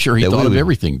day? I'm sure he thought of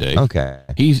everything, Dave. Okay.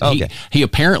 He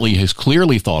apparently has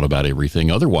clearly thought about everything.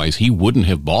 Otherwise, he wouldn't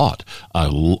have bought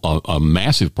a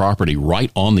massive property right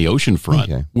on the ocean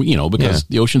front, because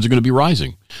the oceans are going to be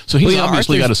rising. So he's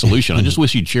obviously got a solution. I just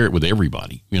wish he'd share it with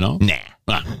everybody,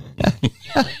 Nah.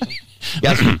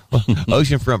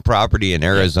 Oceanfront property in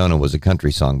Arizona was a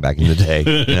country song back in the day.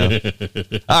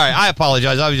 All right, I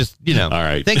apologize. I was just,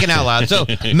 thinking out loud. So,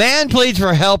 man pleads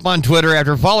for help on Twitter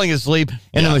after falling asleep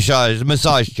in a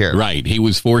massage chair. Right. He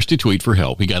was forced to tweet for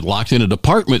help. He got locked in a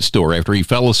department store after he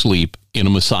fell asleep in a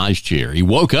massage chair. He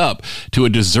woke up to a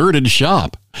deserted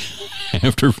shop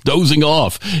after dozing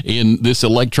off in this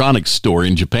electronics store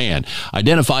in Japan.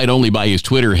 Identified only by his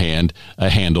Twitter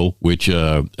handle, which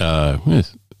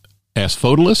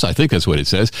S01E115, I think that's what it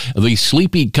says. The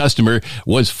sleepy customer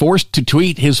was forced to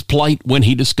tweet his plight when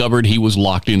he discovered he was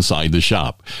locked inside the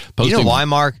shop. You know why,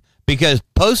 Mark? Because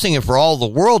posting it for all the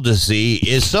world to see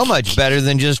is so much better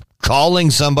than just calling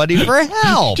somebody for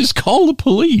help. Just call the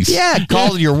police. Yeah,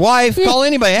 call your wife, call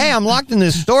anybody. Hey, I'm locked in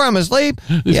this store. I'm asleep.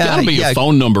 There's got to be a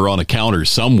phone number on a counter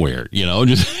somewhere,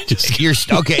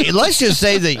 Just okay, let's just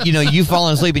say that, you've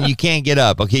fallen asleep and you can't get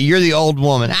up. Okay, you're the old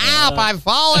woman. Help, I've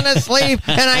fallen asleep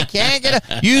and I can't get up.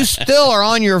 You still are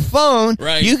on your phone.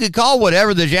 Right. You could call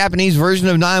whatever the Japanese version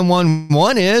of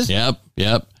 911 is. Yep.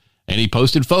 And he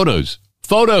posted photos.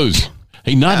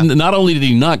 He not only did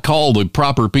he not call the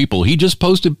proper people, he just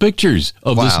posted pictures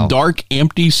of this dark,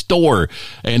 empty store,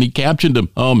 and he captioned them.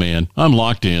 Oh man, I'm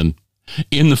locked in.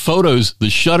 In the photos, the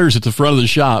shutters at the front of the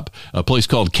shop, a place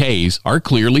called K's, are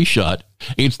clearly shut.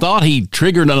 It's thought he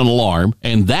triggered an alarm,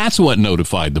 and that's what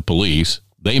notified the police.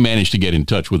 They managed to get in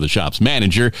touch with the shop's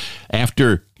manager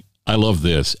after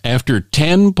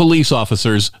 10 police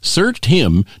officers searched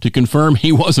him to confirm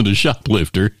he wasn't a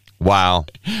shoplifter. Wow.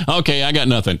 Okay, I got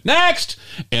nothing. Next!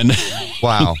 And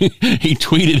wow. He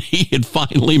tweeted he had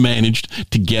finally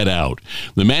managed to get out.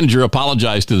 The manager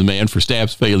apologized to the man for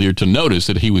staff's failure to notice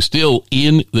that he was still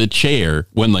in the chair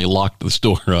when they locked the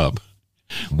store up.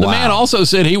 The man also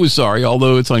said he was sorry,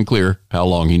 although it's unclear how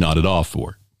long he nodded off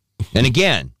for. And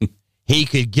again, he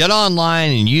could get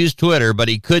online and use Twitter, but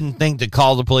he couldn't think to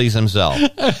call the police himself.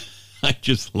 I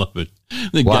just love it.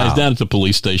 The guy's down at the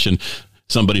police station.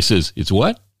 Somebody says, "It's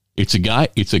what? It's a guy.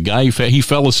 He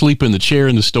fell asleep in the chair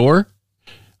in the store."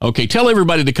 Okay, tell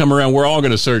everybody to come around. We're all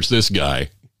going to search this guy.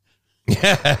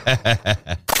 The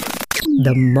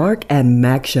Mark and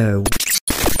Mack Show.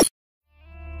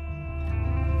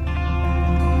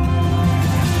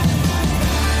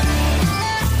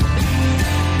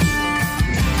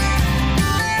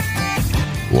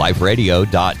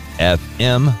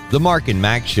 LifeRadio.fm, The Mark and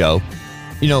Mack Show.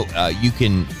 You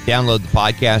can download the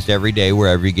podcast every day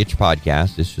wherever you get your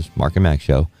podcast. It's just Mark and Mack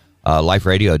Show.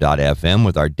 LifeRadio.fm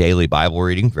with our daily Bible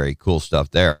reading. Very cool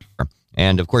stuff there.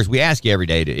 And, of course, we ask you every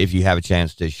day, if you have a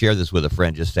chance to share this with a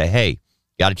friend, just say, hey,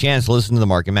 got a chance to listen to the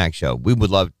Mark and Mack Show. We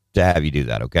would love to have you do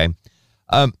that, okay?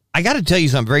 I got to tell you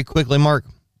something very quickly, Mark,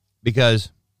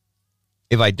 because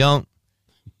if I don't,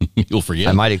 you'll forget.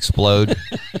 I might explode.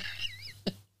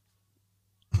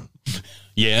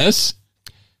 Yes.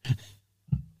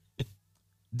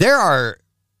 There are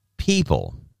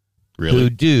people who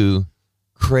do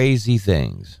crazy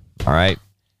things, all right?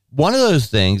 One of those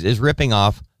things is ripping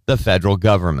off the federal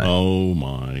government. Oh,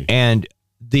 my. And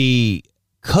the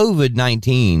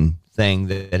COVID-19 thing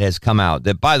that has come out,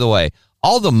 that, by the way,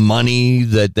 all the money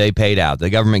that they paid out, the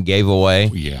government gave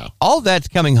away, all that's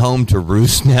coming home to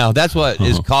roost now. That's what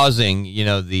is causing,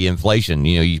 the inflation.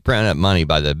 You print up money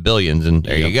by the billions, and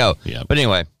there you go. Yep. But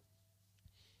anyway,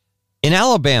 in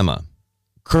Alabama,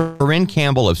 Corinne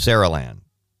Campbell of Saraland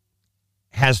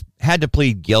has had to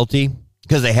plead guilty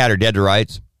because they had her dead to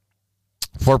rights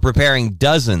for preparing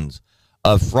dozens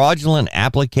of fraudulent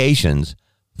applications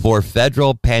for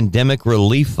federal pandemic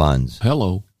relief funds.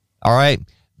 Hello. All right.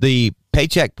 The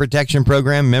Paycheck Protection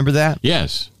Program, remember that?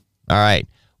 Yes. All right.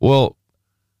 Well,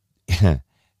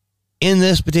 in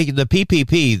this particular, the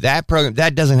PPP, that program,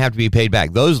 that doesn't have to be paid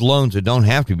back. Those loans don't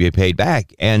have to be paid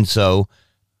back. And so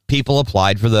people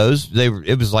applied for those.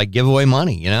 It was like giveaway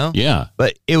money, Yeah.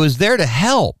 But it was there to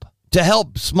help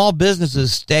small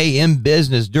businesses stay in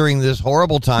business during this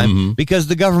horrible time because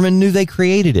the government knew they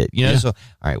created it, So, all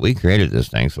right, we created this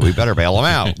thing, so we better bail them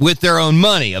out with their own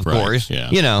money, of course,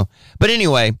 But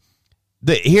anyway,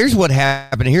 here's what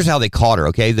happened. Here's how they caught her,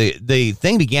 okay? The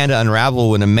thing began to unravel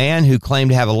when a man who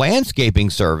claimed to have a landscaping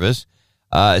service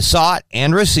sought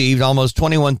and received almost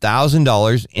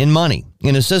 $21,000 in money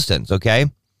in assistance, okay?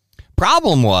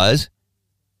 Problem was,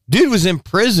 dude was in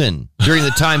prison during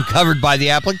the time covered by the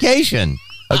application,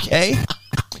 okay?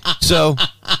 So,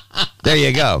 there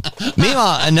you go.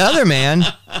 Meanwhile, another man,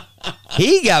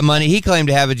 he got money. He claimed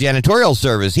to have a janitorial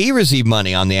service. He received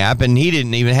money on the app, and he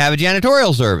didn't even have a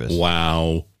janitorial service.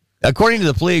 Wow. According to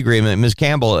the plea agreement, Ms.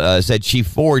 Campbell said she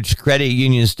forged credit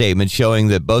union statements showing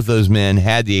that both those men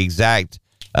had the exact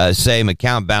same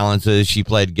account balances. She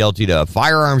pled guilty to a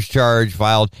firearms charge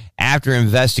filed after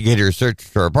investigators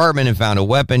searched her apartment and found a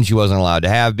weapon she wasn't allowed to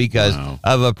have because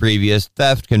of a previous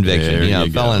theft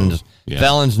conviction.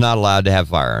 Felons not allowed to have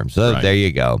firearms. So there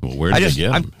you go. Well, where did they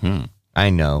get them? I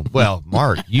know. Well,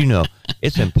 Mark,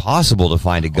 it's impossible to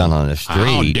find a gun on the street.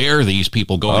 How dare these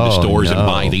people go into stores and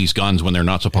buy these guns when they're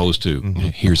not supposed to?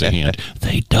 Here's a hint.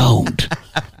 They don't.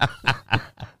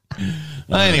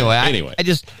 Anyway, I'm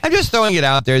just throwing it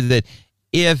out there that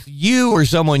if you or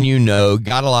someone you know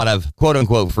got a lot of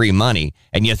quote-unquote free money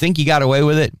and you think you got away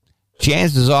with it,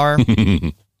 chances are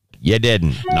you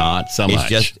didn't. Not so much. It's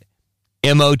just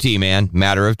MOT, man.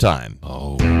 Matter of time.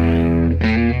 Oh.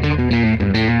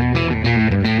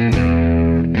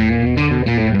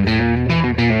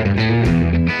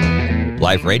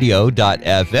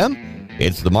 LifeRadio.fm.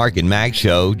 It's the Mark and Mack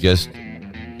show. Just,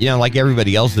 like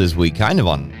everybody else this week, kind of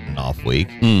on an off week.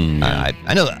 Yeah.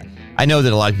 I know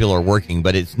that a lot of people are working,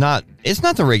 but it's not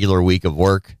the regular week of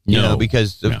work,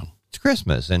 because it's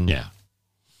Christmas and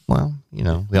we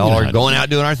all are going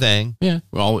out doing our thing. Yeah.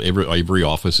 Well, every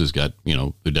office has got,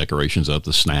 the decorations up,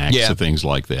 the snacks and things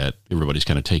like that. Everybody's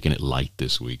kind of taking it light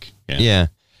this week. Yeah.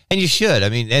 And you should. I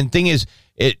mean, and thing is,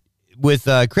 with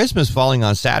Christmas falling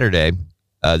on Saturday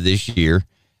this year,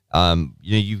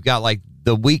 you've got like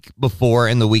the week before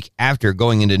and the week after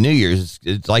going into New Year's.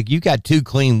 It's like you've got 2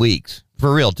 clean weeks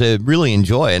for real to really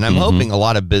enjoy. And I'm hoping a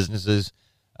lot of businesses,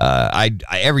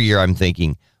 every year I'm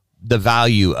thinking the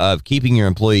value of keeping your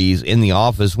employees in the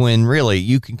office when really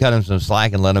you can cut them some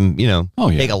slack and let them,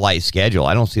 take a light schedule.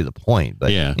 I don't see the point, but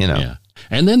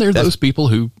And then there are those people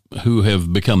who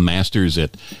have become masters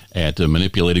at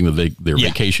manipulating their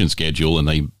vacation schedule,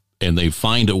 and they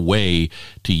find a way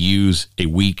to use a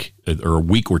week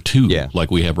or two,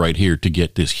 like we have right here, to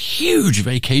get this huge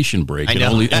vacation break,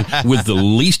 and with the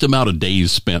least amount of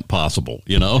days spent possible.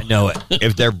 I know it.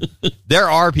 If there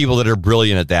are people that are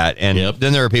brilliant at that, and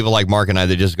then there are people like Mark and I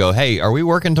that just go, "Hey, are we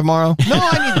working tomorrow?" No,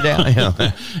 I need the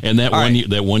day. And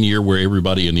that one year where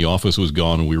everybody in the office was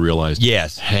gone, and we realized,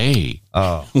 hey,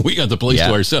 we got the place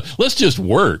to ourselves. Let's just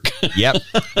work. Yep,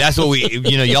 that's what we.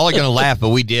 Y'all are gonna laugh, but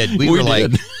we did. We were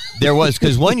like, there was,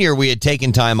 because one year we had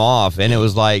taken time off, and it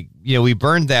was like, we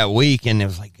burned that week, and it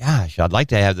was like, gosh, I'd like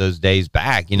to have those days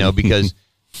back, because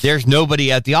there's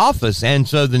nobody at the office. And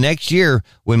so the next year,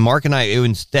 when Mark and I,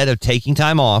 instead of taking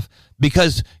time off,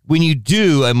 because when you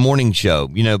do a morning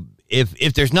show,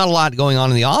 if there's not a lot going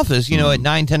on in the office, at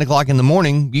 9, 10 o'clock in the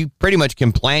morning, you pretty much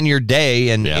can plan your day,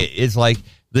 and it's like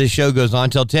the show goes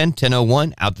on till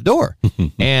 10:01, out the door.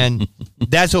 And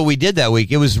that's what we did that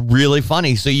week. It was really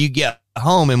funny. So you get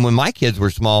home, and when my kids were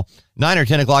small, 9 or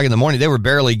 10 o'clock in the morning, they were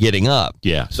barely getting up.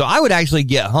 Yeah. So I would actually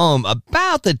get home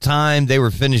about the time they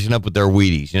were finishing up with their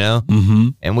Wheaties,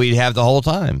 and we'd have the whole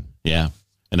time. Yeah.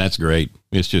 And that's great.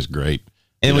 It's just great.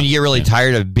 And when you get really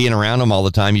tired of being around them all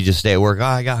the time, you just stay at work. Oh,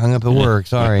 I got hung up at work.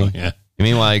 Sorry. Yeah.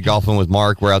 Meanwhile, you're golfing with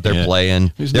Mark. We're out there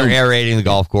playing. They're aerating the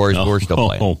golf course. We're still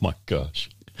playing. Oh my gosh.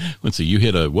 Let's see. You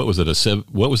hit what was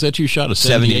that you shot? A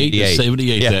 78?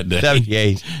 78 that day.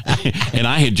 78. And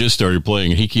I had just started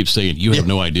playing, and he keeps saying, you have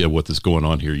no idea what is going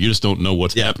on here. You just don't know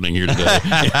what's happening here today.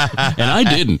 And I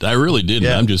didn't. I really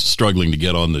didn't. I'm just struggling to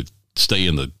get on stay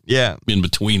in in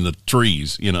between the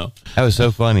trees, That was so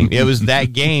funny. It was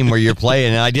that game where you're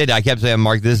playing, and I kept saying,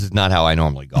 Mark, this is not how I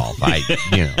normally golf.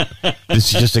 This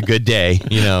is just a good day,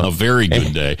 A very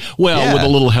good day. Well, with a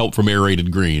little help from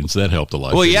aerated greens, that helped a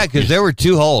lot. Well, because there were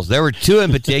 2 holes. There were 2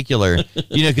 in particular,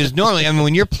 because normally,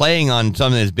 when you're playing on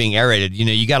something that's being aerated,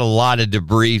 you got a lot of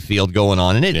debris field going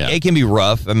on, and it can be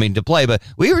rough, to play, but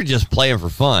we were just playing for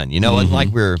fun, It wasn't like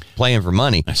we were playing for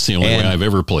money. That's the only way I've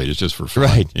ever played. It's just for fun.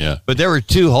 Right. Yeah. But there were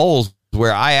 2 holes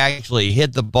where I actually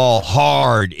hit the ball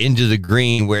hard into the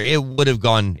green where it would have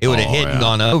hit and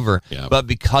gone over. Yeah. But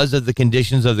because of the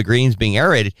conditions of the greens being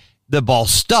aerated, the ball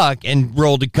stuck and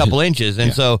rolled a couple inches.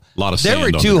 And so there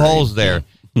were 2 holes there.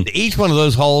 Yeah. Each one of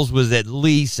those holes was at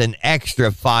least an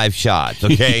extra 5 shots.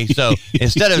 Okay. So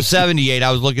instead of 78,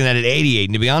 I was looking at it 88.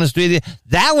 And to be honest with you,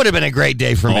 that would have been a great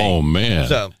day for me. Oh, man.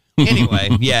 So Anyway,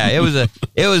 yeah, it was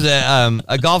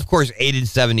a golf course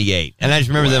 878, and I just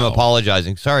remember them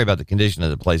apologizing. Sorry about the condition of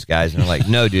the place, guys. And they're like,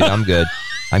 no, dude, I'm good.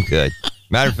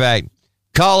 Matter of fact,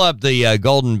 call up the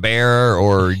Golden Bear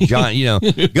or John.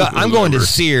 I'm going to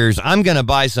Sears. I'm going to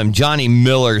buy some Johnny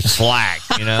Miller slack.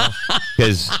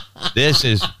 Because this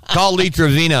is call Lee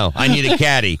Trevino. I need a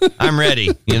caddy. I'm ready.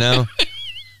 Yeah.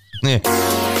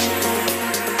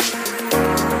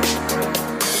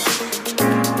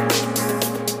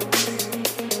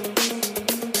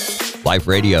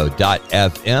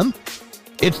 LifeRadio.fm.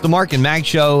 It's the Mark and Mack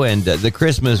Show, and the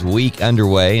Christmas week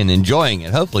underway, and enjoying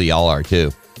it. Hopefully y'all are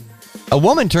too. A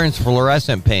woman turns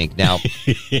fluorescent pink. Now,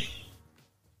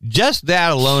 just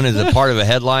that alone as a part of a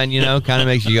headline, kind of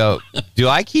makes you go, do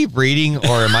I keep reading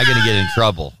or am I going to get in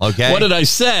trouble? Okay. What did I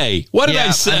say?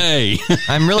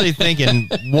 I'm really thinking,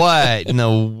 what in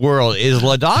the world? Is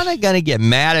LaDonna going to get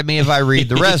mad at me if I read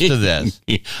the rest of this?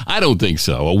 I don't think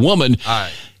so. A woman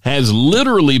has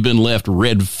literally been left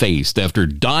red-faced after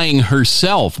dyeing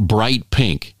herself bright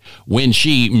pink when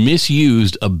she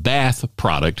misused a bath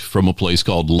product from a place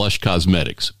called Lush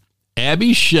Cosmetics.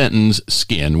 Abby Shenton's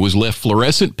skin was left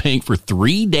fluorescent pink for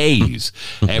 3 days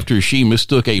after she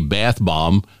mistook a bath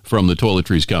bomb from the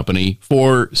toiletries company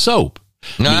for soap.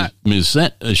 Ms.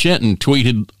 Shenton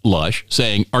tweeted Lush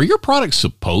saying, "Are your products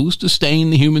supposed to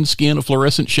stain the human skin a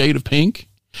fluorescent shade of pink?"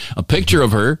 A picture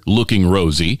of her, looking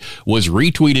rosy, was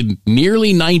retweeted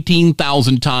nearly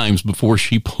 19,000 times before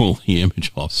she pulled the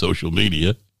image off social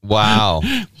media. Wow.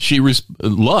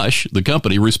 Lush, the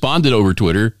company, responded over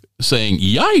Twitter saying,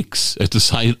 "Yikes," at the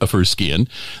sight of her skin.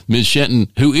 Ms. Shenton,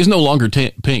 who is no longer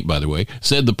pink, by the way,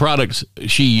 said the product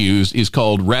she used is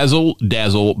called Razzle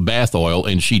Dazzle Bath Oil,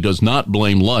 and she does not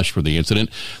blame Lush for the incident.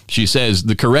 She says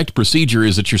the correct procedure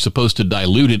is that you're supposed to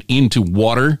dilute it into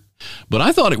water, but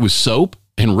I thought it was soap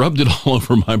and rubbed it all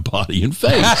over my body and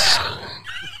face.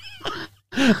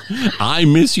 I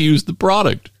misused the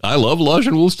product. I love Lush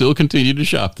and will still continue to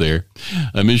shop there.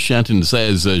 Ms. Shenton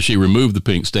says she removed the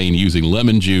pink stain using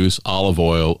lemon juice, olive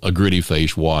oil, a gritty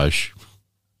face wash,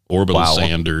 orbital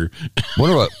sander.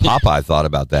 Wonder what Popeye thought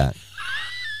about that.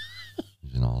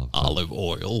 Olive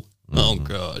oil. Oh,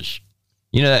 gosh.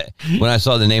 When I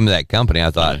saw the name of that company,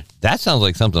 I thought, that sounds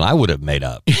like something I would have made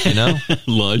up,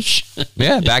 Lush.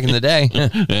 Yeah, back in the day.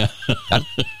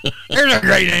 There's a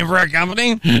great name for a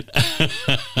company.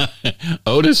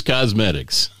 Otis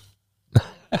Cosmetics.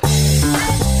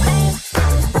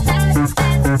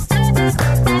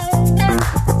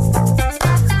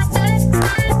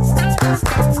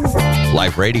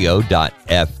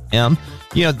 LifeRadio.fm.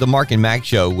 The Mark and Mack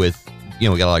Show with, we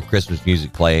got a lot of Christmas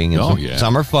music playing and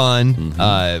summer fun.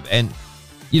 Mm-hmm. And,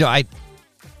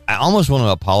 I almost want to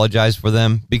apologize for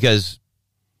them because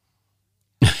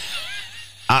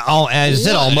I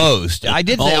said almost. I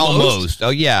did say almost. Oh,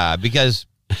 yeah, because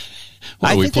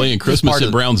are we playing Christmas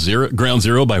at Ground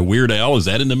Zero by Weird Al? Is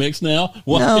that in the mix now?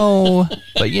 What? No,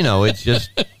 but, it's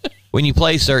just when you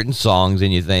play certain songs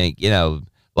and you think,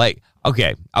 like,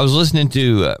 okay, I was listening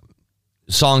to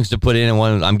songs to put in and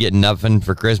one I'm getting nothing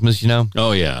for Christmas,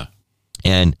 Oh, yeah.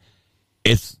 And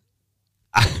it's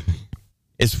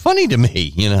funny to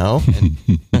me,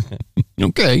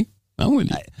 Okay. I'm with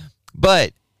you.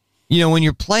 But, when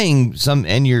you're playing some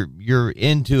and you're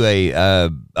into a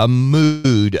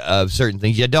mood of certain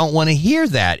things, you don't want to hear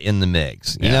that in the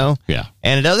mix, you know? Yeah.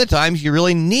 And at other times you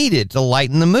really need it to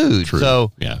lighten the mood. True.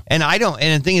 So, yeah. And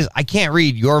the thing is, I can't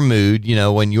read your mood,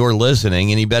 when you're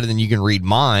listening any better than you can read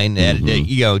mine at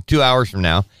 2 hours from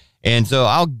now. And so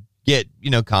I'll get,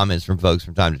 comments from folks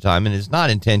from time to time, and it's not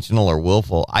intentional or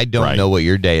willful. I don't know what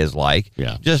your day is like.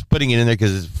 Yeah. Just putting it in there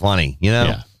because it's funny,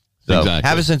 Yeah. So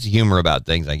have a sense of humor about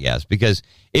things, I guess, because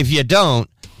if you don't,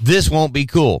 this won't be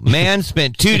cool. Man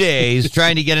spent 2 days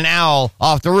trying to get an owl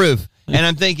off the roof, and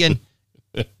I'm thinking,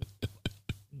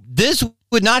 this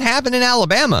would not happen in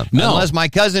Alabama unless my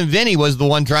cousin Vinny was the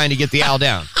one trying to get the owl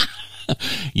down.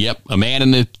 Yep, a man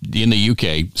in the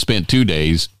UK spent 2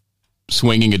 days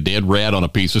swinging a dead rat on a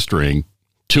piece of string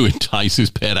to entice his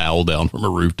pet owl down from a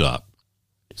rooftop.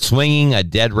 Swinging a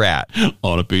dead rat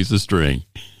on a piece of string.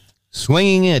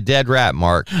 Swinging a dead rat,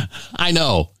 Mark. I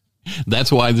know. That's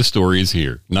why the story is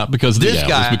here. Not because of the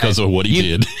owl, it's because of what he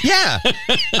did. Yeah.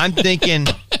 I'm thinking,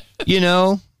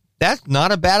 that's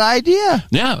not a bad idea.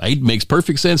 Yeah, it makes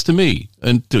perfect sense to me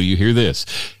until you hear this.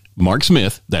 Mark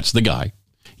Smith, that's the guy,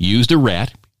 used a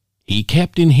rat he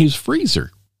kept in his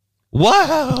freezer.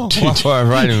 Whoa. Wait a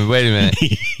minute.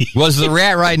 Was the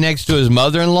rat right next to his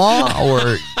mother-in-law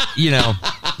or,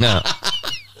 no.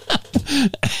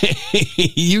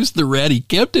 He used the rat he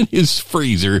kept in his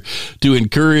freezer to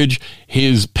encourage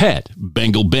his pet,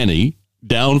 Bengal Benny,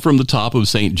 down from the top of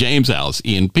St. James House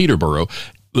in Peterborough.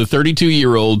 The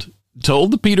 32-year-old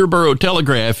told the Peterborough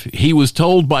Telegraph he was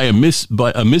told by a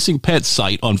missing pet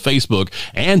site on Facebook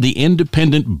and the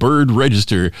Independent Bird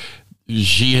Register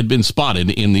she had been spotted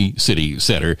in the city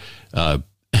center. The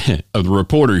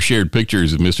reporter shared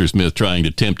pictures of Mr. Smith trying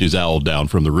to tempt his owl down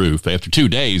from the roof. After 2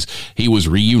 days, he was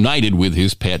reunited with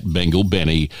his pet Bengal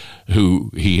Benny,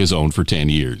 who he has owned for 10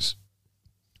 years.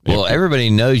 Well, everybody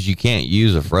knows you can't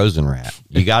use a frozen rat.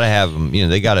 You got to have them,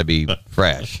 they got to be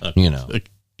fresh,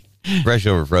 fresh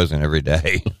over frozen every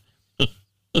day.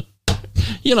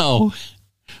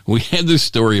 We had this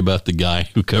story about the guy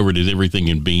who covered everything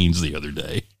in beans the other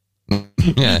day.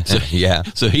 Yeah.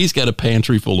 So he's got a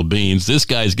pantry full of beans. This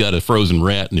guy's got a frozen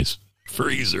rat in his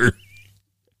freezer.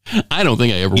 I don't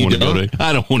think I ever want to go to.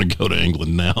 I don't want to go to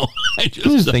England now. I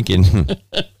was thinking.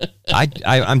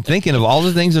 I'm thinking of all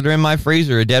the things that are in my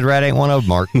freezer. A dead rat ain't one of them,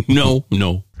 Mark. No.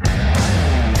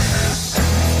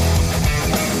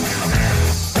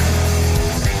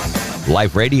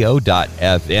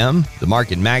 LifeRadio.fm, the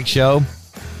Mark and Mack Show.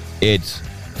 It's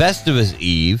Festivus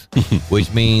Eve,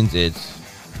 which means it's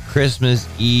Christmas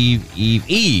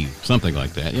Eve. Something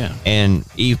like that, yeah. And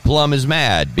Eve Plum is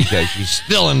mad because she's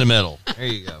still in the middle. There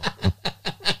you go.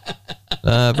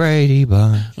 The Brady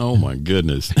Bunch. Oh, my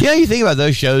goodness. You think about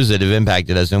those shows that have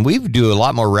impacted us, and we do a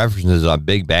lot more references on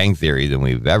Big Bang Theory than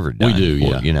we've ever done. We do,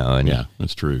 yeah. And yeah,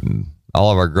 that's true. All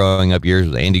of our growing up years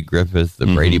with Andy Griffith, the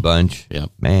Brady Bunch.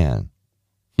 Yep. Man.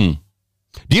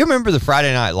 Do you remember the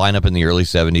Friday night lineup in the early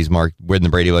 70s, Mark, when the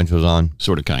Brady Bunch was on?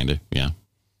 Sort of, kind of, yeah.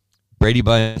 Brady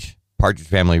Bunch, Partridge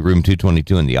Family, Room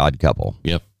 222, and The Odd Couple.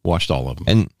 Yep, watched all of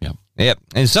them. And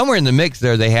and somewhere in the mix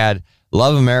there, they had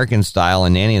Love American Style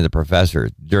and Nanny and the Professor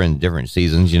during different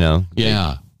seasons.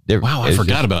 Yeah. Wow, I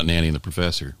forgot about Nanny and the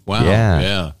Professor. Wow.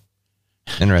 Yeah.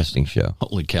 Interesting show.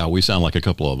 Holy cow, we sound like a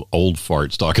couple of old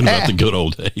farts talking about the good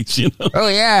old days, Oh,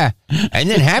 yeah. And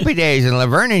then Happy Days and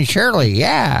Laverne and Shirley,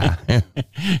 yeah. And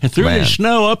through the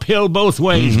snow, uphill both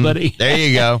ways, buddy. There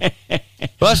you go.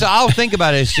 Well, so I'll think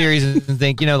about a series and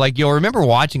think, you'll remember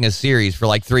watching a series for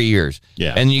like 3 years.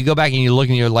 Yeah. And you go back and you look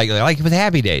and you're like with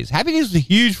Happy Days. Happy Days was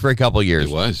huge for a couple of years.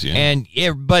 It was, yeah. And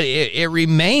it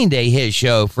remained a hit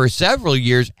show for several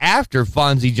years after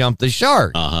Fonzie jumped the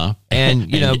shark. Uh-huh.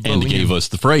 And, and gave us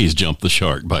the phrase "jump the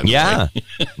shark," by the way. Yeah.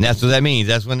 And that's what that means.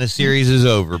 That's when the series is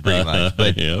over, pretty much.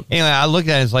 But Yep. Anyway, I looked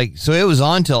at it, it's like, so it was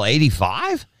on till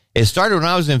 85? It started when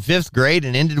I was in 5th grade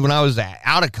and ended when I was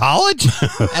out of college?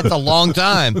 That's a long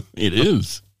time. It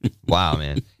is. Wow,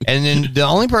 man. And then the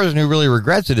only person who really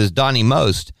regrets it is Donnie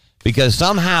Most, because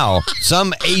somehow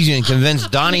some agent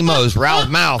convinced Donnie Most, Ralph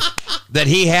Mouth, that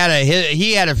he had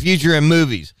a future in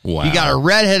movies. Wow. He got a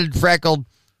redheaded, freckled,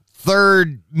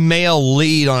 third male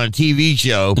lead on a TV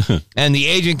show, and the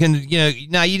agent can,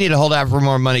 now you need to hold out for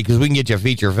more money because we can get you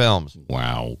feature films.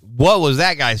 Wow. What was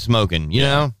that guy smoking,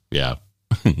 know? Yeah.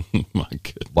 My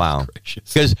goodness. Wow.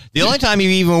 Gracious. Because the only time he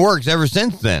even works ever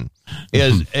since then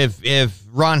is if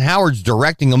Ron Howard's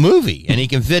directing a movie and he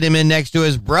can fit him in next to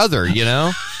his brother,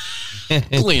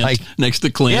 Clint, next to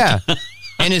Clint. Yeah.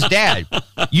 And his dad.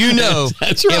 That's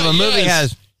right,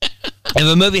 If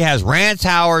a movie has Rance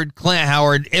Howard, Clint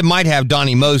Howard, it might have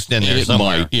Donnie Most in there it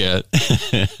somewhere. Might, yeah.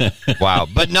 Wow.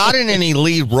 But not in any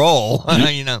lead role,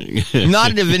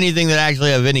 Not of anything that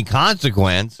actually have any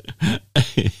consequence.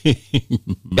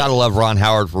 Gotta love Ron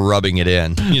Howard for rubbing it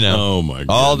in, Oh, my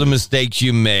God. All the mistakes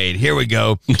you made. Here we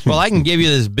go. Well, I can give you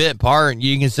this bit part.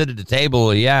 You can sit at the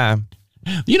table. Yeah.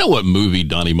 You know what movie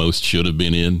Donnie Most should have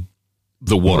been in?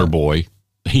 The Water Boy.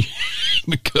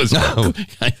 Because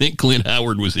I think Clint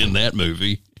Howard was in that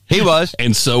movie. He was.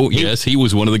 And so, yes, he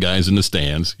was one of the guys in the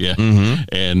stands. Yeah. Mm-hmm.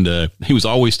 And he was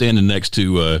always standing next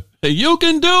to, hey, you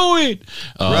can do it.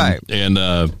 Right. And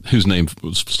whose name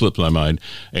slipped my mind.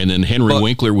 And then Henry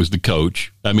Winkler was the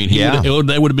coach. I mean,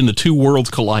 that would have been the two worlds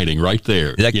colliding right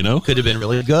there. That could have been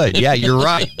really good. Yeah, you're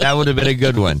right. That would have been a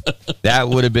good one. That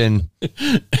would have been,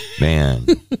 man.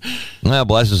 Well,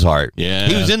 bless his heart. Yeah.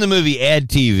 He was in the movie Ed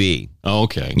TV. Oh,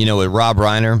 okay. With Rob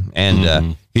Reiner.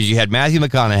 And because you had Matthew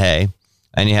McConaughey.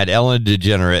 And you had Ellen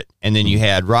DeGeneres, and then you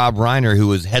had Rob Reiner, who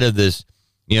was head of this,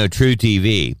 True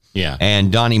TV. Yeah.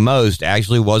 And Donnie Most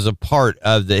actually was a part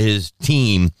of his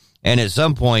team. And at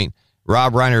some point,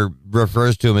 Rob Reiner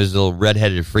refers to him as a little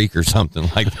redheaded freak or something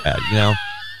like that.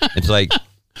 It's like,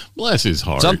 bless his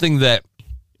heart. Something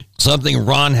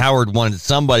Ron Howard wanted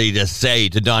somebody to say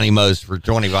to Donnie Most for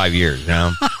 25 years.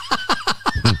 One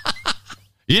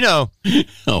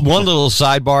little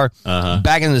sidebar.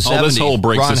 Back in the 70s, this whole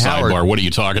breaks Ron the Howard, sidebar. What are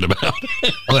you talking about?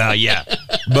 Well, yeah.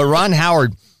 But Ron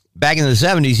Howard, back in the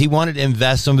 70s, he wanted to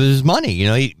invest some of his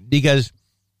money, because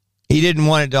he didn't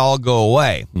want it to all go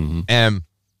away. And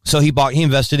so he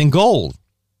invested in gold.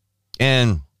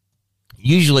 And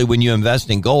usually when you invest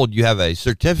in gold, you have a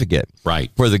certificate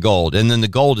for the gold. And then the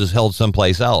gold is held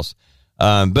someplace else.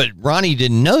 But Ronnie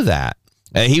didn't know that.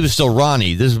 He was still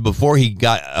Ronnie. This was before he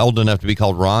got old enough to be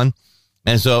called Ron.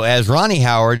 And so as Ronnie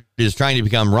Howard is trying to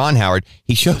become Ron Howard,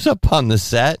 he shows up on the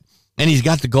set and he's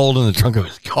got the gold in the trunk of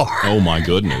his car. Oh, my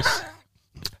goodness.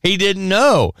 He didn't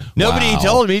know. Nobody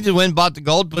told him. He just went and bought the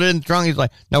gold, put it in the trunk. He's like,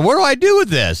 now what do I do with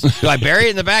this? Do I bury it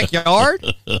in the backyard?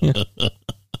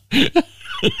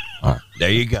 There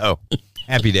you go.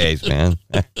 Happy days, man.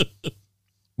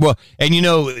 Well, and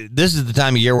this is the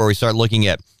time of year where we start looking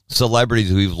at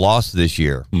celebrities we've lost this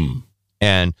year.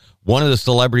 And one of the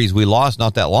celebrities we lost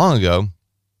not that long ago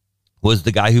was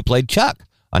the guy who played Chuck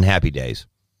on Happy Days.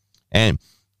 And,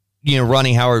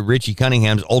 Ronnie Howard, Richie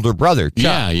Cunningham's older brother,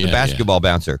 Chuck, the basketball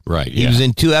bouncer. Right. He was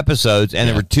in 2 episodes, and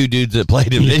there were 2 dudes that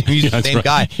played him. He was the same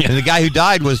guy. Yeah. And the guy who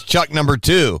died was Chuck number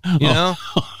 2,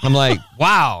 I'm like,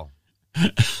 wow.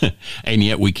 And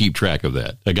yet we keep track of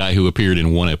that. A guy who appeared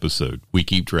in 1 episode. We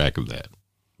keep track of that.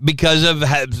 Because of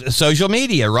social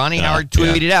media. Ronnie Howard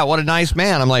tweeted out, what a nice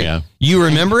man. I'm like, you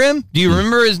remember him? Do you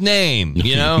remember his name?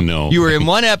 No. You were in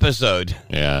 1 episode.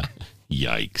 Yeah.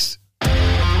 Yikes.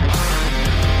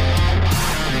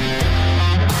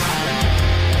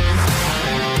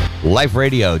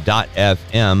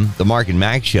 LifeRadio.fm, the Mark and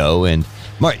Mack Show. And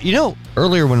Mark,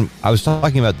 earlier when I was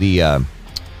talking about the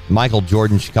Michael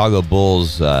Jordan Chicago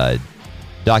Bulls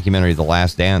documentary, The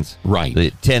Last Dance, right?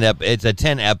 It's a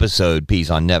 10-episode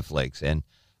piece on Netflix, and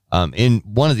in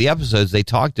one of the episodes they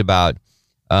talked about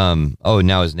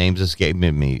now his name's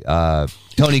escaping me,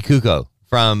 Tony Kukoc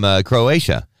from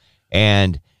Croatia,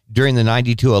 and during the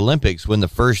 '92 Olympics, when the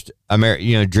first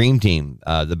Dream Team,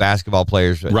 the basketball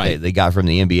players they got from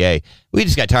the NBA, we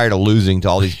just got tired of losing to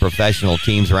all these professional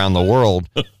teams around the world.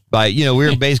 But we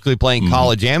were basically playing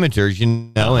college amateurs,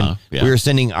 and we were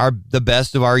sending the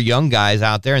best of our young guys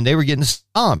out there, and they were getting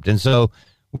stomped. And so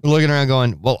we're looking around,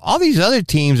 going, "Well, all these other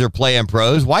teams are playing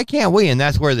pros. Why can't we?" And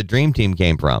that's where the Dream Team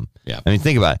came from. Yeah, I mean,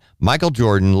 think about it. Michael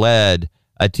Jordan led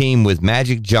a team with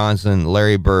Magic Johnson,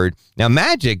 Larry Bird. Now,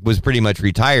 Magic was pretty much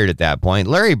retired at that point.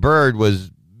 Larry Bird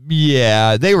was,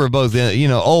 they were both,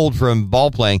 old from ball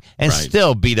playing and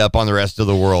still beat up on the rest of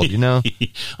the world,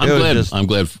 I'm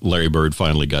glad Larry Bird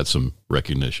finally got some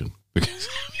recognition, because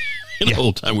the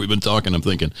whole time we've been talking, I'm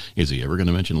thinking, is he ever going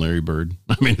to mention Larry Bird?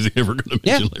 I mean, is he ever going to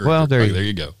mention Larry Bird? Well, there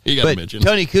you go. He got to mention.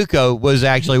 Tony Kukoc was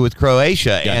actually with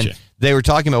Croatia, and they were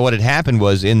talking about what had happened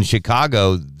was in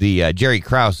Chicago, the Jerry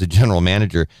Krause, the general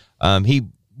manager, he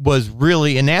was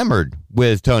really enamored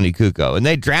with Tony Kukoc, and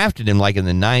they drafted him like in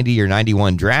the 90 or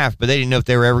 91 draft, but they didn't know if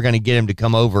they were ever going to get him to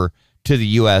come over to the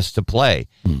U.S. to play.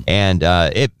 And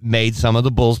it made some of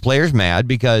the Bulls players mad,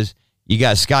 because you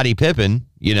got Scottie Pippen,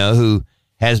 who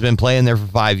has been playing there for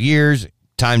 5 years,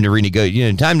 time to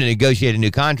negotiate a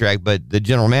new contract, but the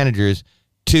general manager is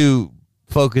too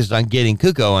focused on getting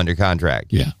Kukoc under contract.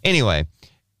 Yeah. Anyway,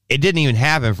 it didn't even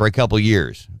happen for a couple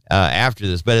years after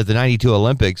this, but at the 92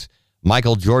 Olympics,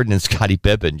 Michael Jordan and Scottie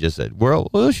Pippen just said,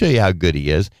 we'll show you how good he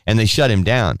is. And they shut him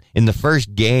down. In the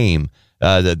first game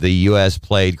that the U.S.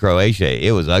 played Croatia,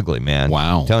 it was ugly, man.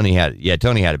 Wow. Tony had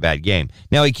a bad game.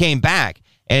 Now, he came back,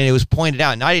 and it was pointed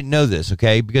out, and I didn't know this,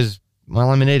 okay, because,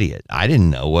 I'm an idiot. I didn't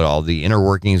know what all the inner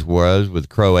workings was with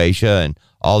Croatia and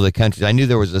all the countries. I knew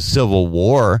there was a civil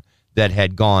war that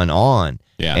had gone on.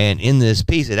 Yeah. And in this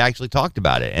piece, it actually talked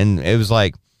about it. And it was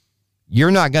like, you're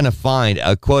not going to find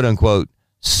a quote-unquote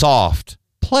soft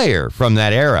player from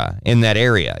that era in that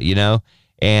area,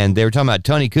 And they were talking about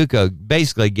Tony Kukoc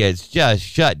basically gets just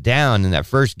shut down in that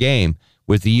first game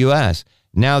with the U.S.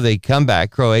 Now they come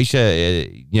back. Croatia,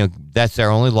 that's their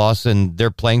only loss, and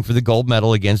they're playing for the gold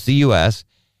medal against the U.S.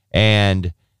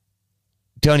 And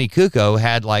Tony Kukoc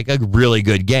had like a really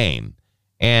good game.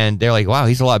 And they're like, wow,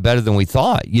 he's a lot better than we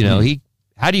thought.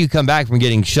 How do you come back from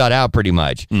getting shut out pretty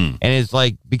much? And it's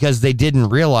like, because they didn't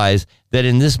realize that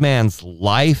in this man's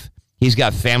life, he's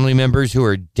got family members who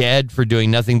are dead for doing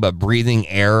nothing but breathing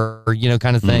air,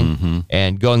 kind of thing,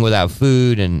 and going without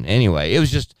food. And anyway, it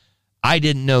was just, I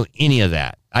didn't know any of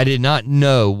that. I did not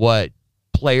know what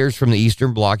players from the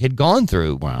Eastern Bloc had gone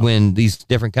through when these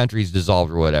different countries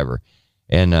dissolved or whatever.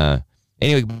 And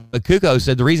anyway, but Kukoc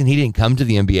said the reason he didn't come to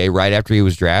the NBA right after he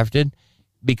was drafted,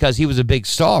 because he was a big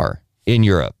star in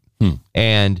Europe.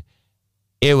 And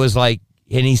it was like,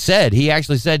 and he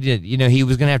actually said, he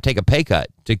was going to have to take a pay cut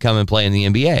to come and play in the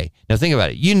NBA. Now think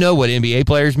about it. You know what NBA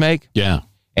players make? Yeah.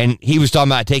 And he was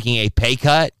talking about taking a pay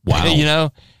cut.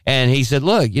 Wow. And he said,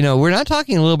 look, we're not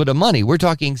talking a little bit of money. We're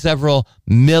talking several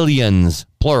millions,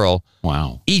 plural,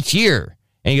 wow, each year.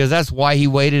 And he goes, that's why he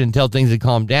waited until things had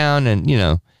calmed down. And,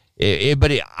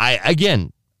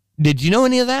 again, did you know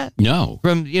any of that? No.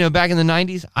 From, back in the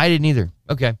 90s? I didn't either.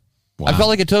 Okay. Wow. I felt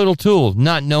like a total tool,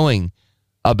 not knowing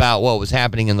about what was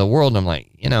happening in the world. And I'm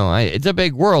like, it's a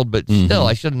big world, but still,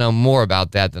 I should have known more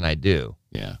about that than I do.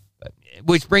 Yeah.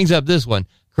 Which brings up this one.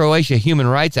 Croatia human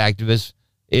rights activist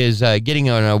is getting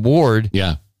an award.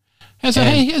 Yeah.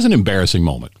 He has an embarrassing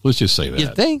moment. Let's just say that.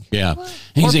 You think? Yeah.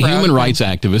 He's a human rights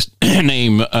activist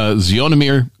named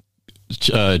Zvonimir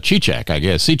Cicak, I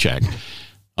guess. Cicak.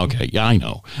 Okay, yeah, I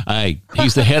know.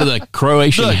 He's the head of the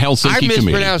Croatian Helsinki Committee. I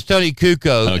mispronounced Tony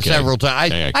Kuko several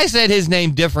times. I said his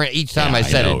name different each time I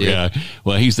said it, dude. Yeah.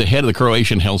 Well, he's the head of the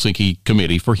Croatian Helsinki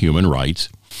Committee for Human Rights.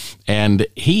 And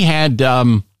he had...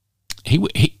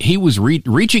 He was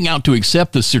reaching out to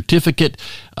accept the certificate,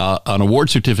 an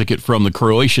award certificate from the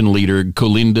Croatian leader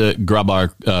Kolinda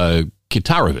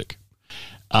Grabar-Kitarovic,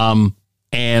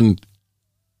 and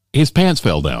his pants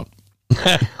fell down.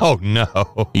 Oh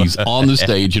no! He's on the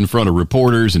stage in front of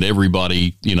reporters and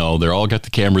everybody. They're all got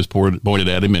the cameras pointed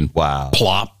at him, and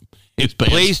plop.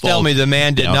 Please tell me the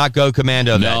man did not go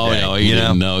commando that day. No, he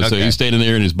didn't. No, okay. So he's standing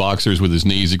there in his boxers with his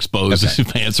knees exposed, his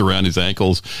pants around his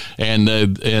ankles, and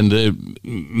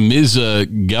Ms.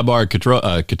 Gabar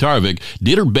Kitarovic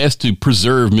did her best to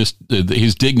preserve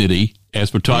his dignity as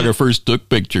photographers took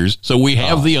pictures. So we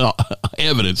have the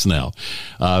evidence now.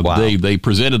 They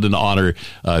presented an honor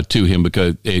to him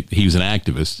because he's an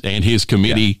activist, and his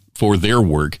committee for their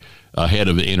work ahead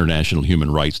of the International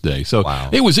Human Rights Day. So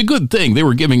it was a good thing. They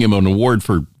were giving him an award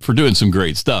for doing some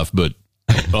great stuff, but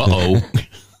uh-oh.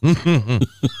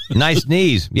 Nice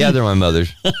knees. Yeah, they're my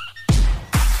mother's.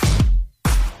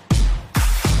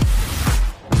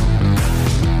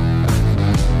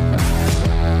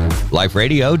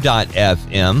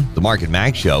 LifeRadio.fm, the Mark and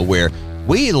Mack Show, where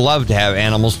we love to have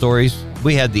animal stories.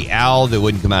 We had the owl that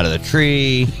wouldn't come out of the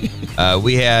tree.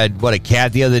 We had, a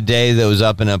cat the other day that was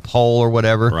up in a pole or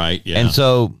whatever. Right, yeah. And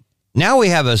so now we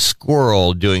have a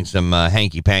squirrel doing some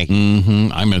hanky-panky.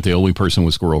 Mm-hmm. I'm not the only person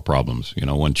with squirrel problems.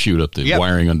 One chewed up the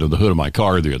wiring under the hood of my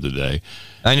car the other day.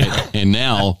 I know. And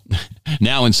now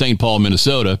in St. Paul,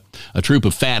 Minnesota, a troop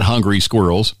of fat, hungry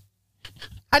squirrels.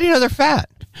 How do you know they're fat?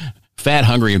 Fat,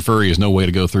 hungry, and furry is no way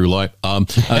to go through life. A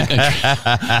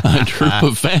troop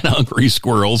of fat, hungry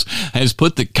squirrels has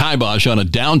put the kibosh on a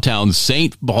downtown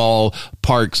St. Paul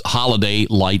Park's holiday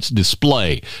lights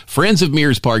display. Friends of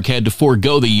Mears Park had to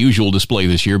forego the usual display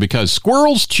this year because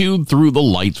squirrels chewed through the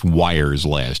lights wires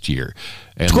last year.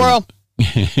 And Squirrel!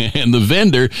 And the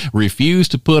vendor refused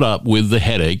to put up with the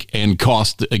headache and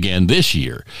cost again this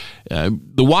year. The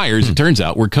wires, it turns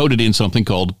out, were coated in something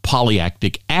called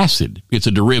polylactic acid. It's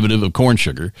a derivative of corn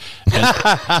sugar.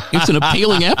 It's an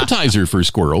appealing appetizer for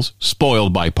squirrels,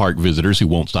 spoiled by park visitors who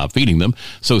won't stop feeding them.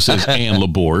 So says Ann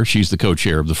Labor. She's the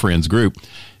co-chair of the Friends group.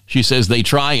 She says they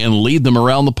try and lead them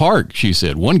around the park. She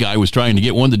said one guy was trying to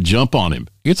get one to jump on him.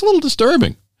 It's a little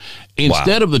disturbing.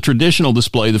 Instead of the traditional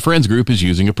display, the Friends group is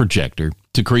using a projector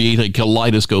to create a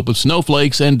kaleidoscope of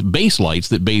snowflakes and base lights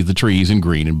that bathe the trees in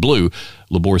green and blue.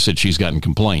 Labor said she's gotten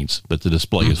complaints that the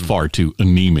display is far too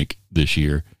anemic this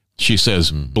year. She says,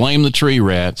 blame the tree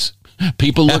rats.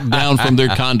 People look down from their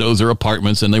condos or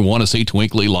apartments and they want to see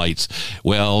twinkly lights.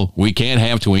 Well, we can't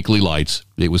have twinkly lights.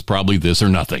 It was probably this or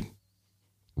nothing.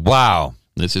 Wow.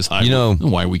 This is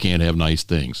why we can't have nice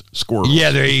things. Squirrels.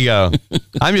 Yeah, there you go.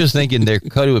 I'm just thinking they're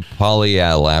coated with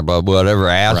whatever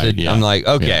acid. Right, yeah. I'm like,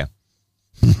 okay.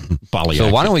 Yeah. So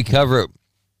why don't we cover it?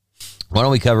 Why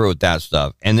don't we cover it with that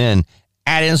stuff and then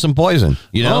add in some poison?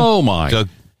 Oh my! So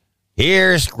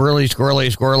here,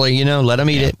 squirrely. Let them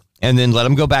eat it, and then let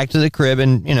them go back to the crib,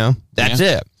 and that's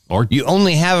it. Or you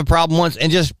only have a problem once,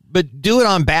 but do it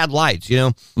on bad lights.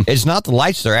 It's not the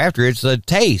lights they're after; it's the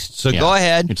taste. So go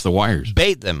ahead. It's the wires.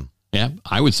 Bait them. Yeah,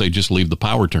 I would say just leave the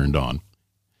power turned on.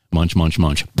 Munch, munch,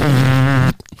 munch.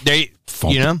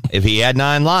 If he had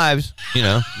 9 lives,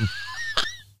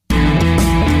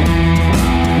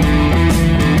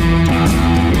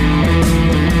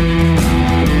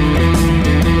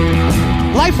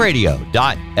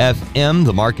 LifeRadio.fm,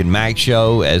 the Mark and Mack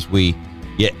Show, as we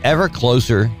get ever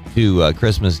closer to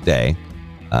Christmas Day.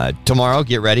 Tomorrow,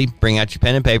 get ready. Bring out your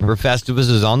pen and paper. Festivus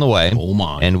is on the way. Oh,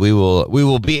 my. And we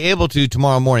will be able to,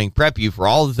 tomorrow morning, prep you for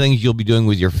all the things you'll be doing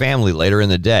with your family later in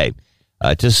the day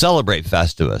to celebrate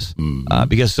Festivus.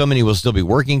 Because so many will still be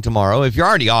working tomorrow. If you're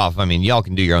already off, y'all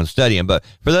can do your own studying. But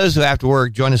for those who have to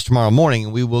work, join us tomorrow morning,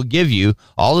 and we will give you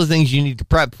all the things you need to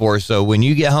prep for. So when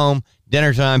you get home,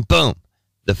 dinner time, boom,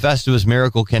 the Festivus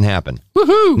miracle can happen.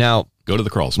 Woohoo! Now, Go to the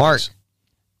crawl space. Mark,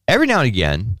 every now and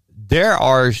again, there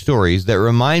are stories that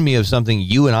remind me of something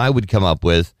you and I would come up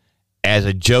with as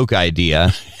a joke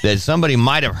idea that somebody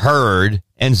might have heard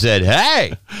and said,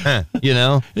 hey, you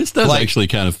know. This does actually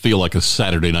kind of feel like a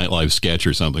Saturday Night Live sketch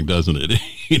or something, doesn't it?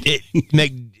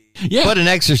 Put an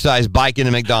exercise bike in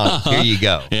a McDonald's. Here you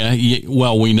go. Yeah.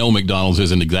 Well, we know McDonald's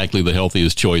isn't exactly the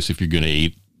healthiest choice if you're going to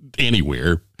eat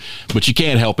anywhere, but you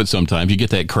can't help it sometimes. You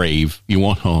get that crave. You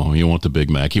want the Big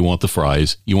Mac. You want the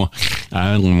fries.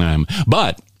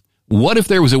 But what if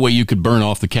there was a way you could burn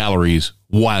off the calories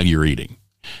while you're eating?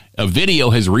 A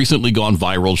video has recently gone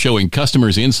viral showing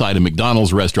customers inside a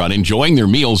McDonald's restaurant enjoying their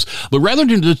meals, but rather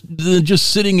than just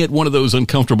sitting at one of those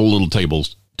uncomfortable little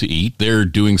tables to eat, they're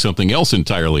doing something else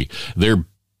entirely. They're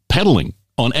pedaling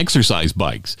on exercise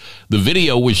bikes. The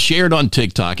video was shared on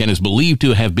TikTok and is believed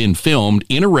to have been filmed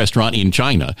in a restaurant in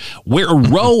China, where a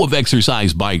row of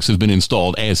exercise bikes have been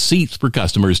installed as seats for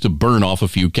customers to burn off a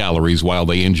few calories while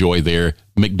they enjoy their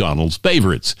McDonald's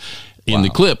favorites. In the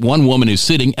clip, one woman is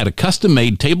sitting at a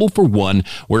custom-made table for one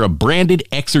where a branded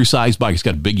exercise bike, it's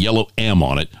got a big yellow M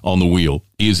on it, on the wheel,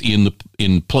 is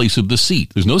in place of the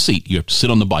seat. There's no seat. You have to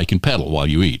sit on the bike and pedal while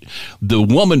you eat. The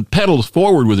woman pedals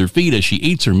forward with her feet as she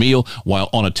eats her meal, while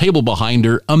on a table behind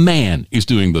her, a man is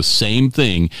doing the same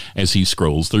thing as he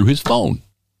scrolls through his phone.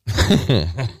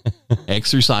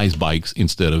 Exercise bikes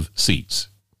instead of seats.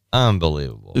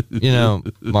 Unbelievable. You know,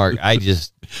 Mark,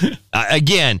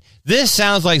 again, this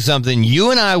sounds like something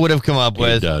you and I would have come up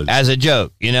with as a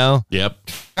joke, you know? Yep.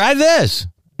 Try this.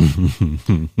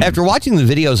 After watching the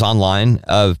videos online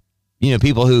of, you know,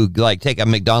 people who like take a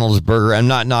McDonald's burger, I'm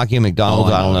not knocking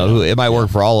McDonald's, I don't know who, it might work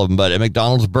for all of them, but a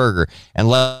McDonald's burger and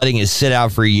letting it sit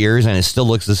out for years and it still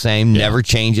looks the same, never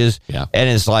changes. Yeah. And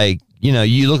it's like, you know,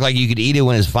 you look like you could eat it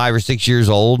when it's 5 or 6 years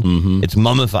old. Mm-hmm. It's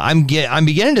mummified. I'm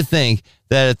beginning to think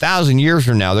that 1,000 years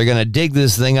from now, they're going to dig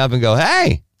this thing up and go,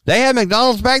 hey, they had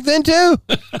McDonald's back then too.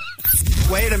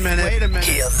 Wait a minute.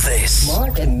 Hear this.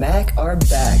 Mark and Mack are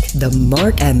back. The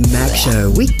Mark and Mack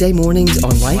Show. Weekday mornings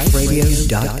on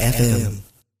liferadio.fm.